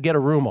them should just get a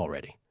room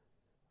already.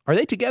 Are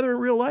they together in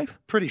real life?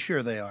 Pretty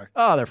sure they are.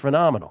 Oh, they're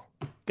phenomenal.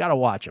 Got to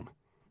watch them.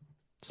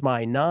 It's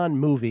my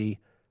non-movie,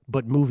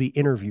 but movie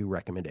interview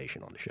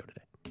recommendation on the show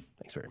today.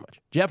 Thanks very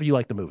much. Jeff, you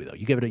like the movie, though.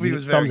 You give it a It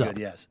was very thumbs good,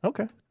 up. yes.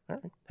 Okay. All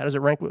right. How does it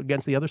rank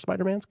against the other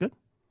Spider-Mans? Good?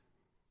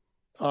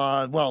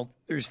 Well,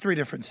 there's 3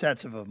 different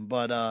sets of them,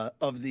 but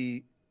of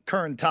the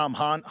current Tom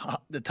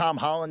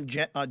Holland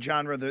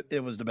genre,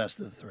 it was the best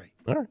of the 3.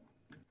 All right.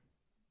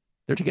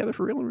 They're together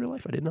for real in real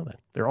life? I didn't know that.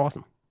 They're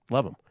awesome.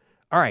 Love them.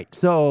 All right.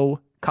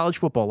 So, college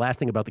football, last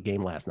thing about the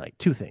game last night.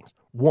 2 things.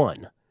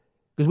 1,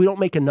 because we don't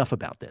make enough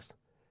about this.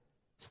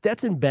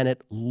 Stetson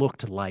Bennett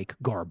looked like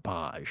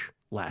garbage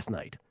last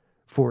night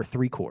for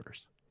 3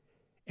 quarters.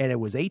 And it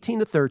was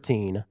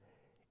 18-13,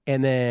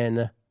 and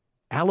then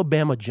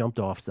Alabama jumped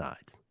off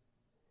sides.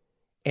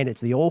 And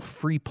it's the old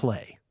free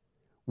play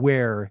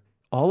where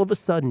all of a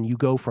sudden you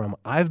go from,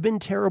 I've been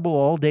terrible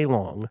all day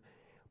long,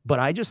 but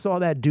I just saw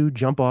that dude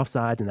jump off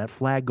sides and that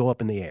flag go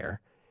up in the air.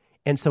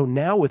 And so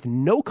now with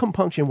no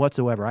compunction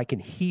whatsoever, I can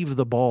heave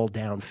the ball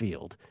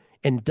downfield.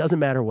 And it doesn't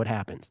matter what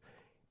happens.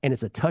 And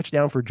it's a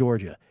touchdown for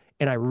Georgia.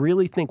 And I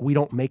really think we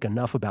don't make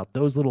enough about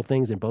those little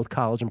things in both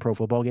college and pro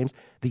football games.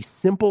 The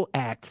simple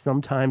act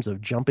sometimes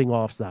of jumping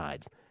off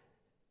sides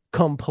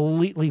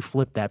completely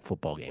flipped that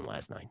football game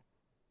last night.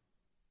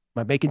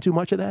 Am I making too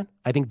much of that?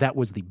 I think that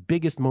was the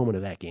biggest moment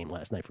of that game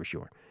last night for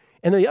sure.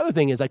 And the other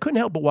thing is I couldn't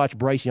help but watch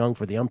Bryce Young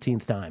for the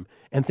umpteenth time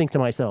and think to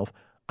myself,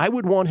 I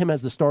would want him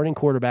as the starting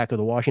quarterback of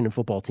the Washington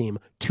football team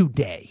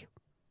today.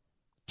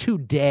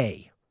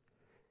 Today.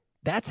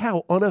 That's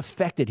how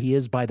unaffected he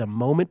is by the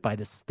moment, by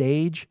the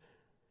stage.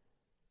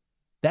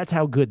 That's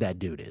how good that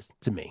dude is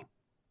to me.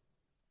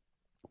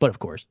 But of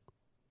course,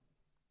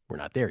 we're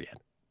not there yet.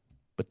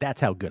 But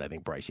that's how good I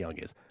think Bryce Young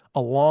is.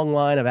 A long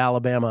line of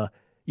Alabama,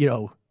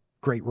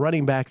 great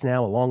running backs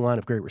now, a long line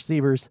of great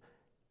receivers.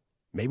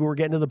 Maybe we're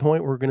getting to the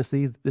point where we're going to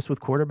see this with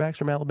quarterbacks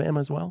from Alabama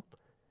as well.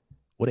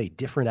 What a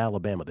different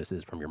Alabama this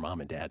is from your mom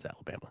and dad's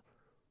Alabama.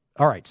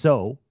 All right,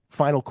 so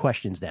final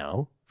questions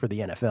now for the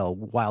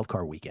NFL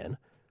wildcard weekend.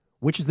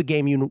 Which is the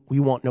game you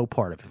want no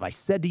part of? If I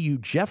said to you,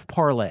 Jeff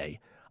Parlay,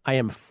 I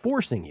am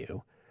forcing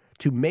you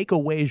to make a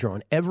wager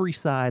on every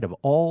side of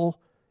all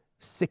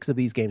 6 of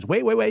these games.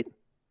 Wait.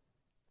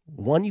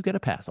 1 you get a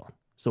pass on.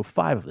 So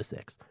 5 of the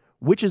 6.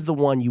 Which is the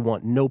one you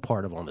want no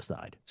part of on the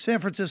side? San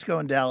Francisco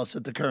and Dallas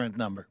at the current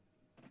number.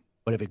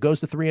 But if it goes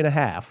to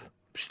 3.5.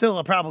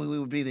 Still, probably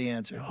would be the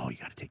answer. Oh, you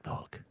got to take the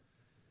hook.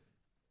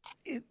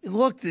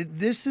 Look,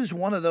 this is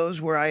one of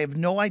those where I have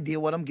no idea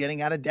what I'm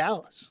getting out of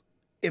Dallas.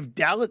 If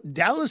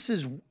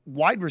Dallas's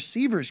wide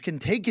receivers can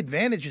take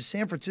advantage of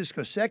San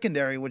Francisco's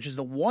secondary, which is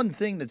the one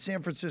thing that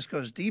San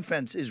Francisco's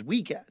defense is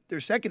weak at.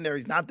 Their secondary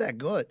is not that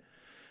good.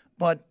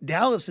 But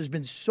Dallas has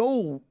been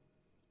so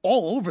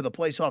all over the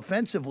place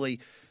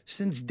offensively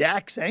since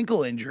Dak's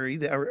ankle injury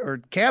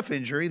or calf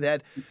injury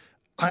that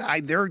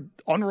they're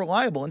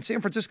unreliable. And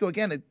San Francisco,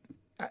 again,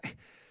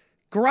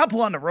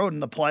 Garoppolo on the road in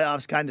the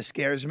playoffs kind of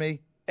scares me.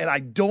 And I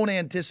don't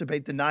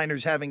anticipate the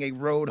Niners having a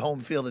road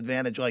home field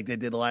advantage like they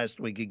did last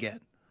week again.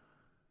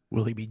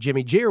 Will he be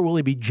Jimmy G or will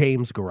he be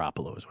James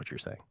Garoppolo is what you're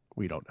saying?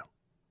 We don't know.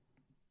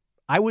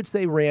 I would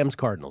say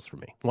Rams-Cardinals for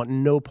me. Want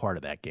no part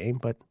of that game,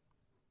 but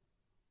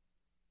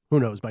who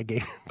knows? By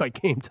game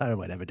time, I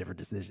might have a different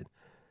decision.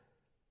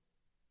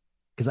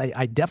 Because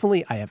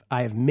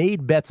I have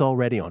made bets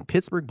already on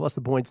Pittsburgh plus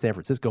the points, San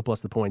Francisco plus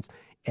the points,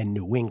 and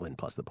New England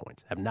plus the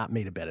points. Have not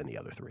made a bet on the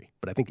other 3.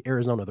 But I think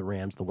Arizona, the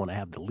Rams, the one I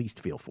have the least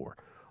feel for.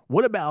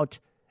 What about,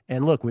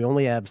 and look, we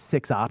only have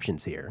 6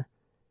 options here.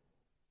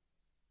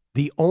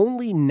 The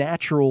only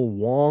natural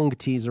Wong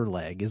teaser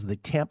leg is the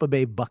Tampa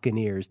Bay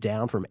Buccaneers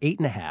down from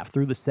 8.5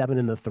 through the 7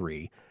 and the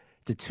 3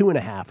 to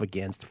 2.5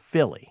 against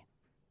Philly.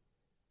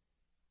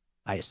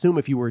 I assume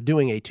if you were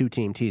doing a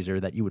 2-team teaser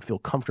that you would feel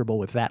comfortable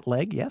with that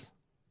leg, yes?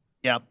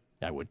 Yep.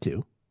 I would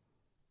too.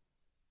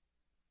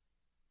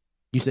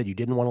 You said you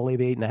didn't want to lay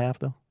the 8.5,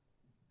 though?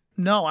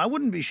 No, I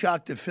wouldn't be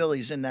shocked if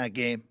Philly's in that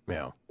game.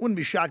 Yeah. Wouldn't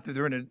be shocked if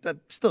they're in it. I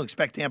still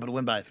expect Tampa to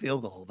win by a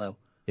field goal, though.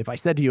 If I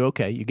said to you,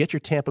 okay, you get your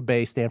Tampa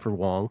Bay Stanford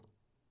Wong,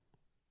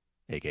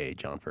 a.k.a.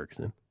 John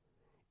Ferguson.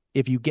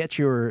 If you get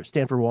your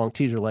Stanford Wong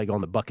teaser leg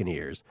on the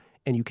Buccaneers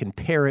and you can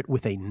pair it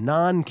with a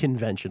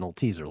non-conventional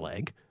teaser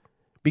leg,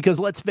 because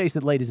let's face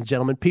it, ladies and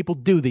gentlemen, people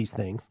do these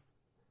things,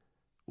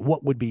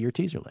 what would be your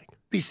teaser leg?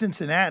 Be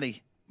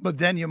Cincinnati, but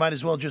then you might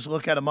as well just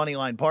look at a money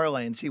line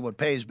parlay and see what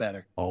pays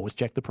better. Always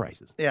check the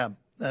prices. Yeah,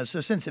 so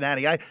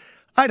Cincinnati,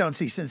 I don't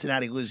see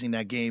Cincinnati losing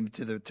that game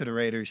to the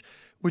Raiders.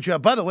 Which,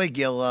 by the way,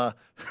 Gil,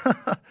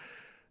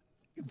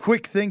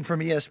 quick thing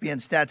from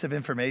ESPN Stats of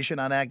information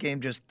on that game,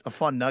 just a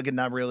fun nugget,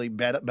 not really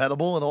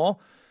bettable at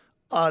all.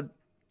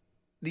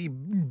 The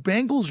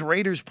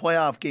Bengals-Raiders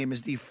playoff game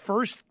is the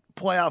first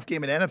playoff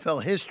game in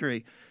NFL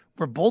history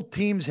where both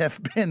teams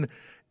have been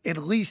at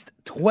least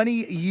 20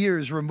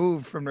 years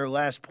removed from their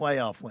last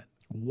playoff win.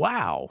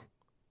 Wow.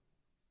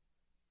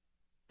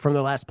 From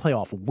their last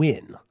playoff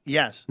win.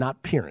 Yes. Not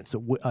appearance.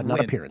 Not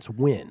appearance.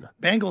 Win.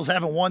 Bengals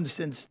haven't won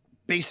since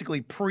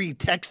basically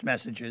pre-text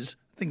messages.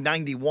 I think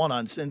 91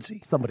 on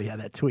Cincy. Somebody had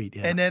that tweet,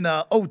 yeah. And then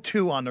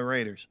 0-2 on the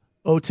Raiders.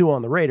 0-2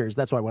 on the Raiders.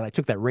 That's why when I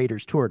took that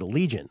Raiders tour to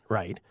Legion,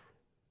 right? It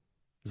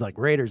was like,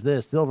 Raiders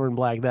this, silver and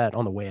black that.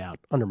 On the way out,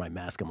 under my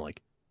mask, I'm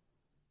like,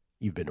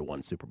 you've been to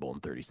one Super Bowl in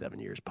 37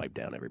 years. Pipe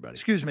down, everybody.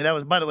 Excuse me. That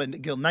was, by the way,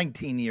 Gil,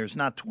 19 years,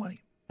 not 20.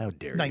 How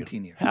dare you?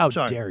 19 years. How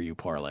dare you,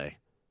 parlay?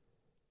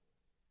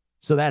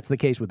 So that's the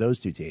case with those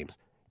two teams.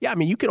 Yeah, I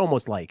mean, you can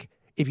almost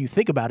if you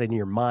think about it in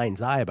your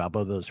mind's eye about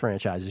both of those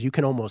franchises, you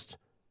can almost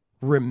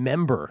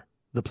remember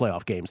the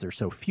playoff games. There's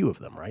so few of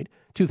them, right?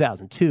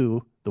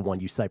 2002, the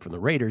one you cite from the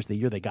Raiders, the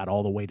year they got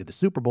all the way to the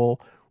Super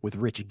Bowl with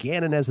Rich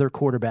Gannon as their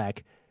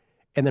quarterback,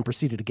 and then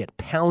proceeded to get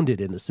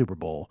pounded in the Super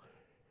Bowl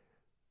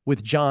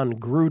with John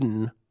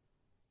Gruden,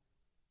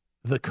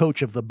 the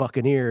coach of the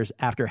Buccaneers,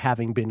 after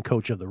having been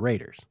coach of the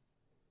Raiders.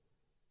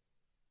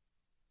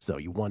 So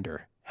you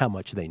wonder how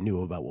much they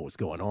knew about what was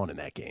going on in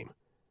that game.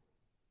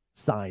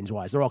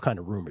 Signs-wise, there are all kind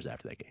of rumors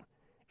after that game.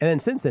 And then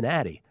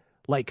Cincinnati,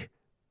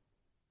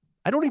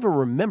 I don't even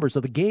remember. So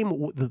the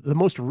game, the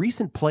most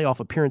recent playoff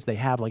appearance they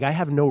have, I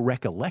have no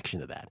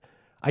recollection of that.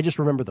 I just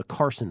remember the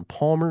Carson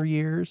Palmer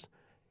years.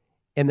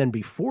 And then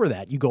before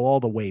that, you go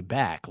all the way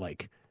back.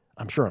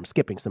 I'm sure I'm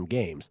skipping some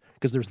games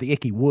because there's the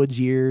Ickey Woods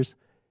years.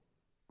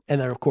 And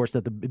then, of course,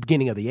 at the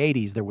beginning of the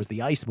 80s, there was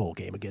the Ice Bowl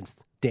game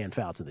against Dan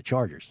Fouts and the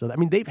Chargers. So, I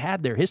mean, they've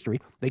had their history.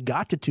 They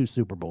got to 2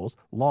 Super Bowls,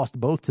 lost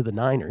both to the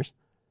Niners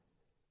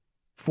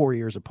 3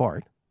 years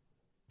apart,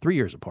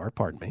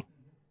 pardon me.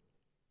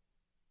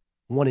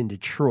 One in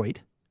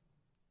Detroit,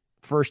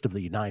 first of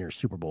the Niners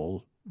Super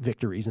Bowl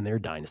victories in their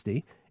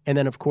dynasty. And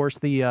then, of course,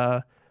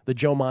 the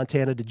Joe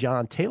Montana to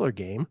John Taylor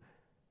game,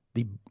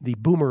 the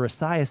Boomer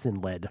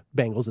Esiason-led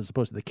Bengals as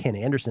opposed to the Ken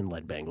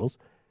Anderson-led Bengals,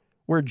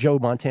 where Joe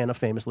Montana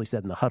famously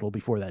said in the huddle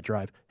before that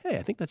drive, hey,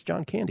 I think that's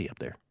John Candy up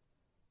there.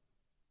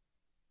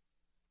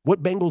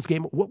 What Bengals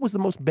game? What was the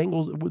most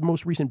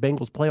recent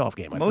Bengals playoff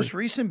game? Most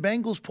recent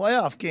Bengals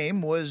playoff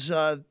game was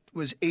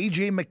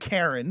A.J.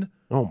 McCarron.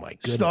 Oh, my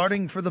goodness.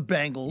 Starting for the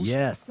Bengals.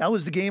 Yes. That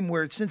was the game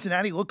where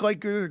Cincinnati looked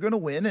like they were going to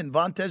win, and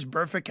Vontaze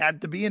Burfict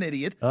had to be an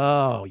idiot.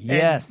 Oh,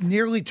 yes. And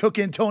nearly took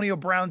Antonio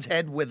Brown's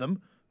head with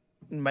him.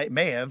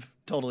 May have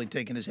totally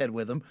taken his head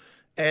with him.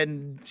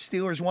 And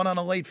Steelers won on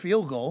a late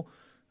field goal.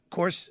 Of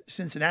course,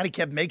 Cincinnati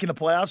kept making the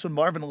playoffs with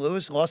Marvin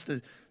Lewis, lost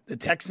to the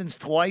Texans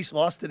twice,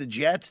 lost to the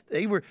Jets.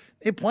 They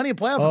had plenty of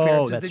playoff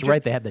appearances. Oh, that's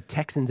right. They had the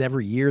Texans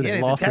every year.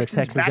 They lost to the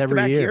Texans every year.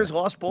 Back-to-back years,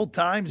 lost both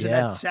times in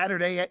that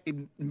Saturday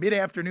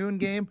mid-afternoon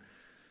game.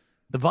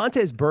 The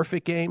Vontaze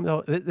Burfict game,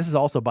 though, this is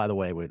also, by the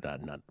way,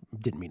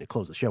 didn't mean to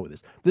close the show with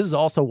this. This is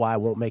also why I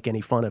won't make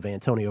any fun of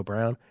Antonio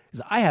Brown,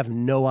 because I have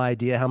no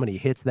idea how many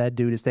hits that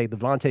dude has taken.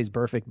 The Vontaze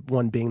Burfict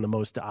one being the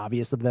most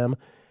obvious of them.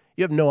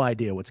 You have no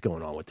idea what's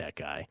going on with that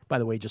guy. By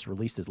the way, he just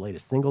released his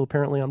latest single,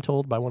 apparently, I'm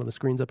told, by one of the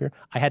screens up here.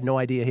 I had no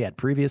idea he had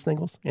previous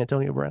singles,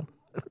 Antonio Brown.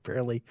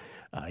 Apparently,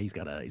 he's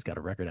got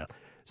a record out.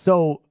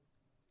 So,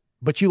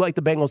 but you like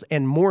the Bengals,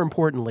 and more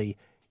importantly,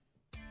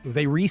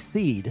 they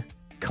reseed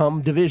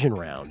come division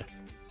round.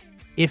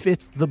 If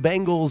it's the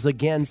Bengals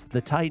against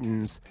the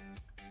Titans,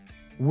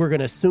 we're going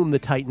to assume the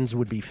Titans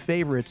would be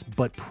favorites,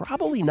 but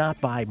probably not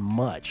by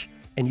much.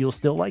 And you'll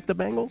still like the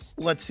Bengals?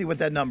 Let's see what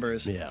that number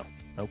is. Yeah,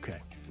 okay.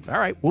 All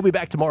right, we'll be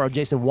back tomorrow.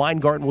 Jason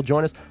Weingarten will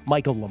join us.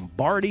 Michael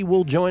Lombardi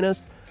will join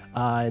us,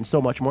 and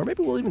so much more.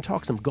 Maybe we'll even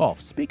talk some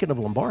golf. Speaking of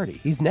Lombardi,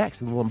 he's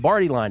next in the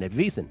Lombardi line at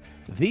VSiN,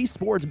 the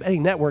Sports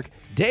Betting Network.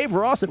 Dave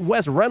Ross and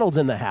Wes Reynolds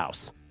in the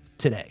house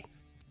today.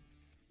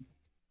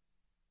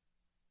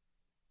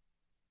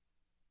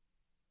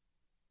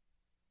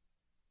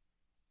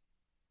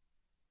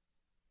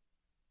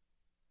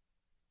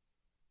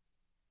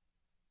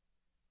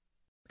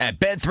 At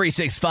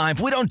Bet365,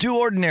 we don't do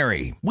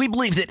ordinary. We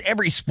believe that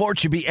every sport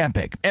should be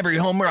epic. Every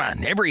home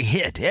run, every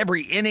hit,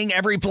 every inning,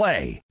 every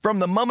play. From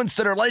the moments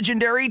that are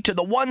legendary to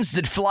the ones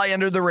that fly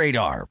under the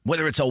radar.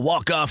 Whether it's a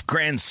walk-off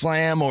grand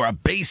slam or a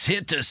base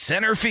hit to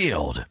center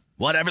field.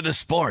 Whatever the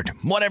sport,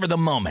 whatever the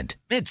moment.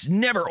 It's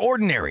never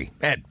ordinary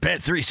at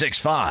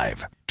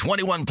Bet365.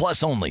 21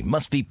 plus only.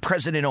 Must be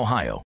present in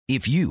Ohio.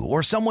 If you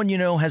or someone you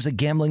know has a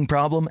gambling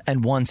problem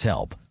and wants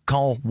help,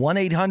 call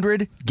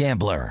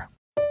 1-800-GAMBLER.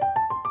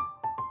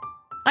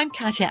 I'm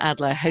Katya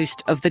Adler,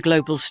 host of The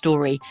Global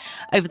Story.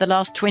 Over the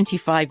last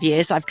 25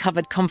 years, I've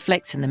covered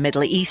conflicts in the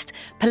Middle East,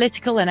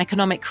 political and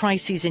economic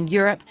crises in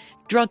Europe,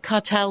 drug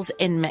cartels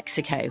in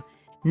Mexico.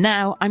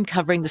 Now I'm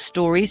covering the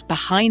stories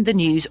behind the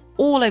news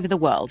all over the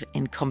world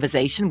in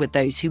conversation with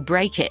those who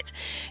break it.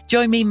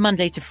 Join me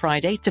Monday to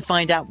Friday to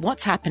find out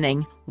what's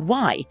happening,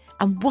 why,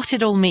 and what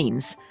it all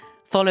means.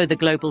 Follow The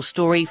Global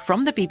Story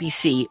from the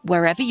BBC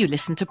wherever you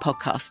listen to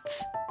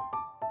podcasts.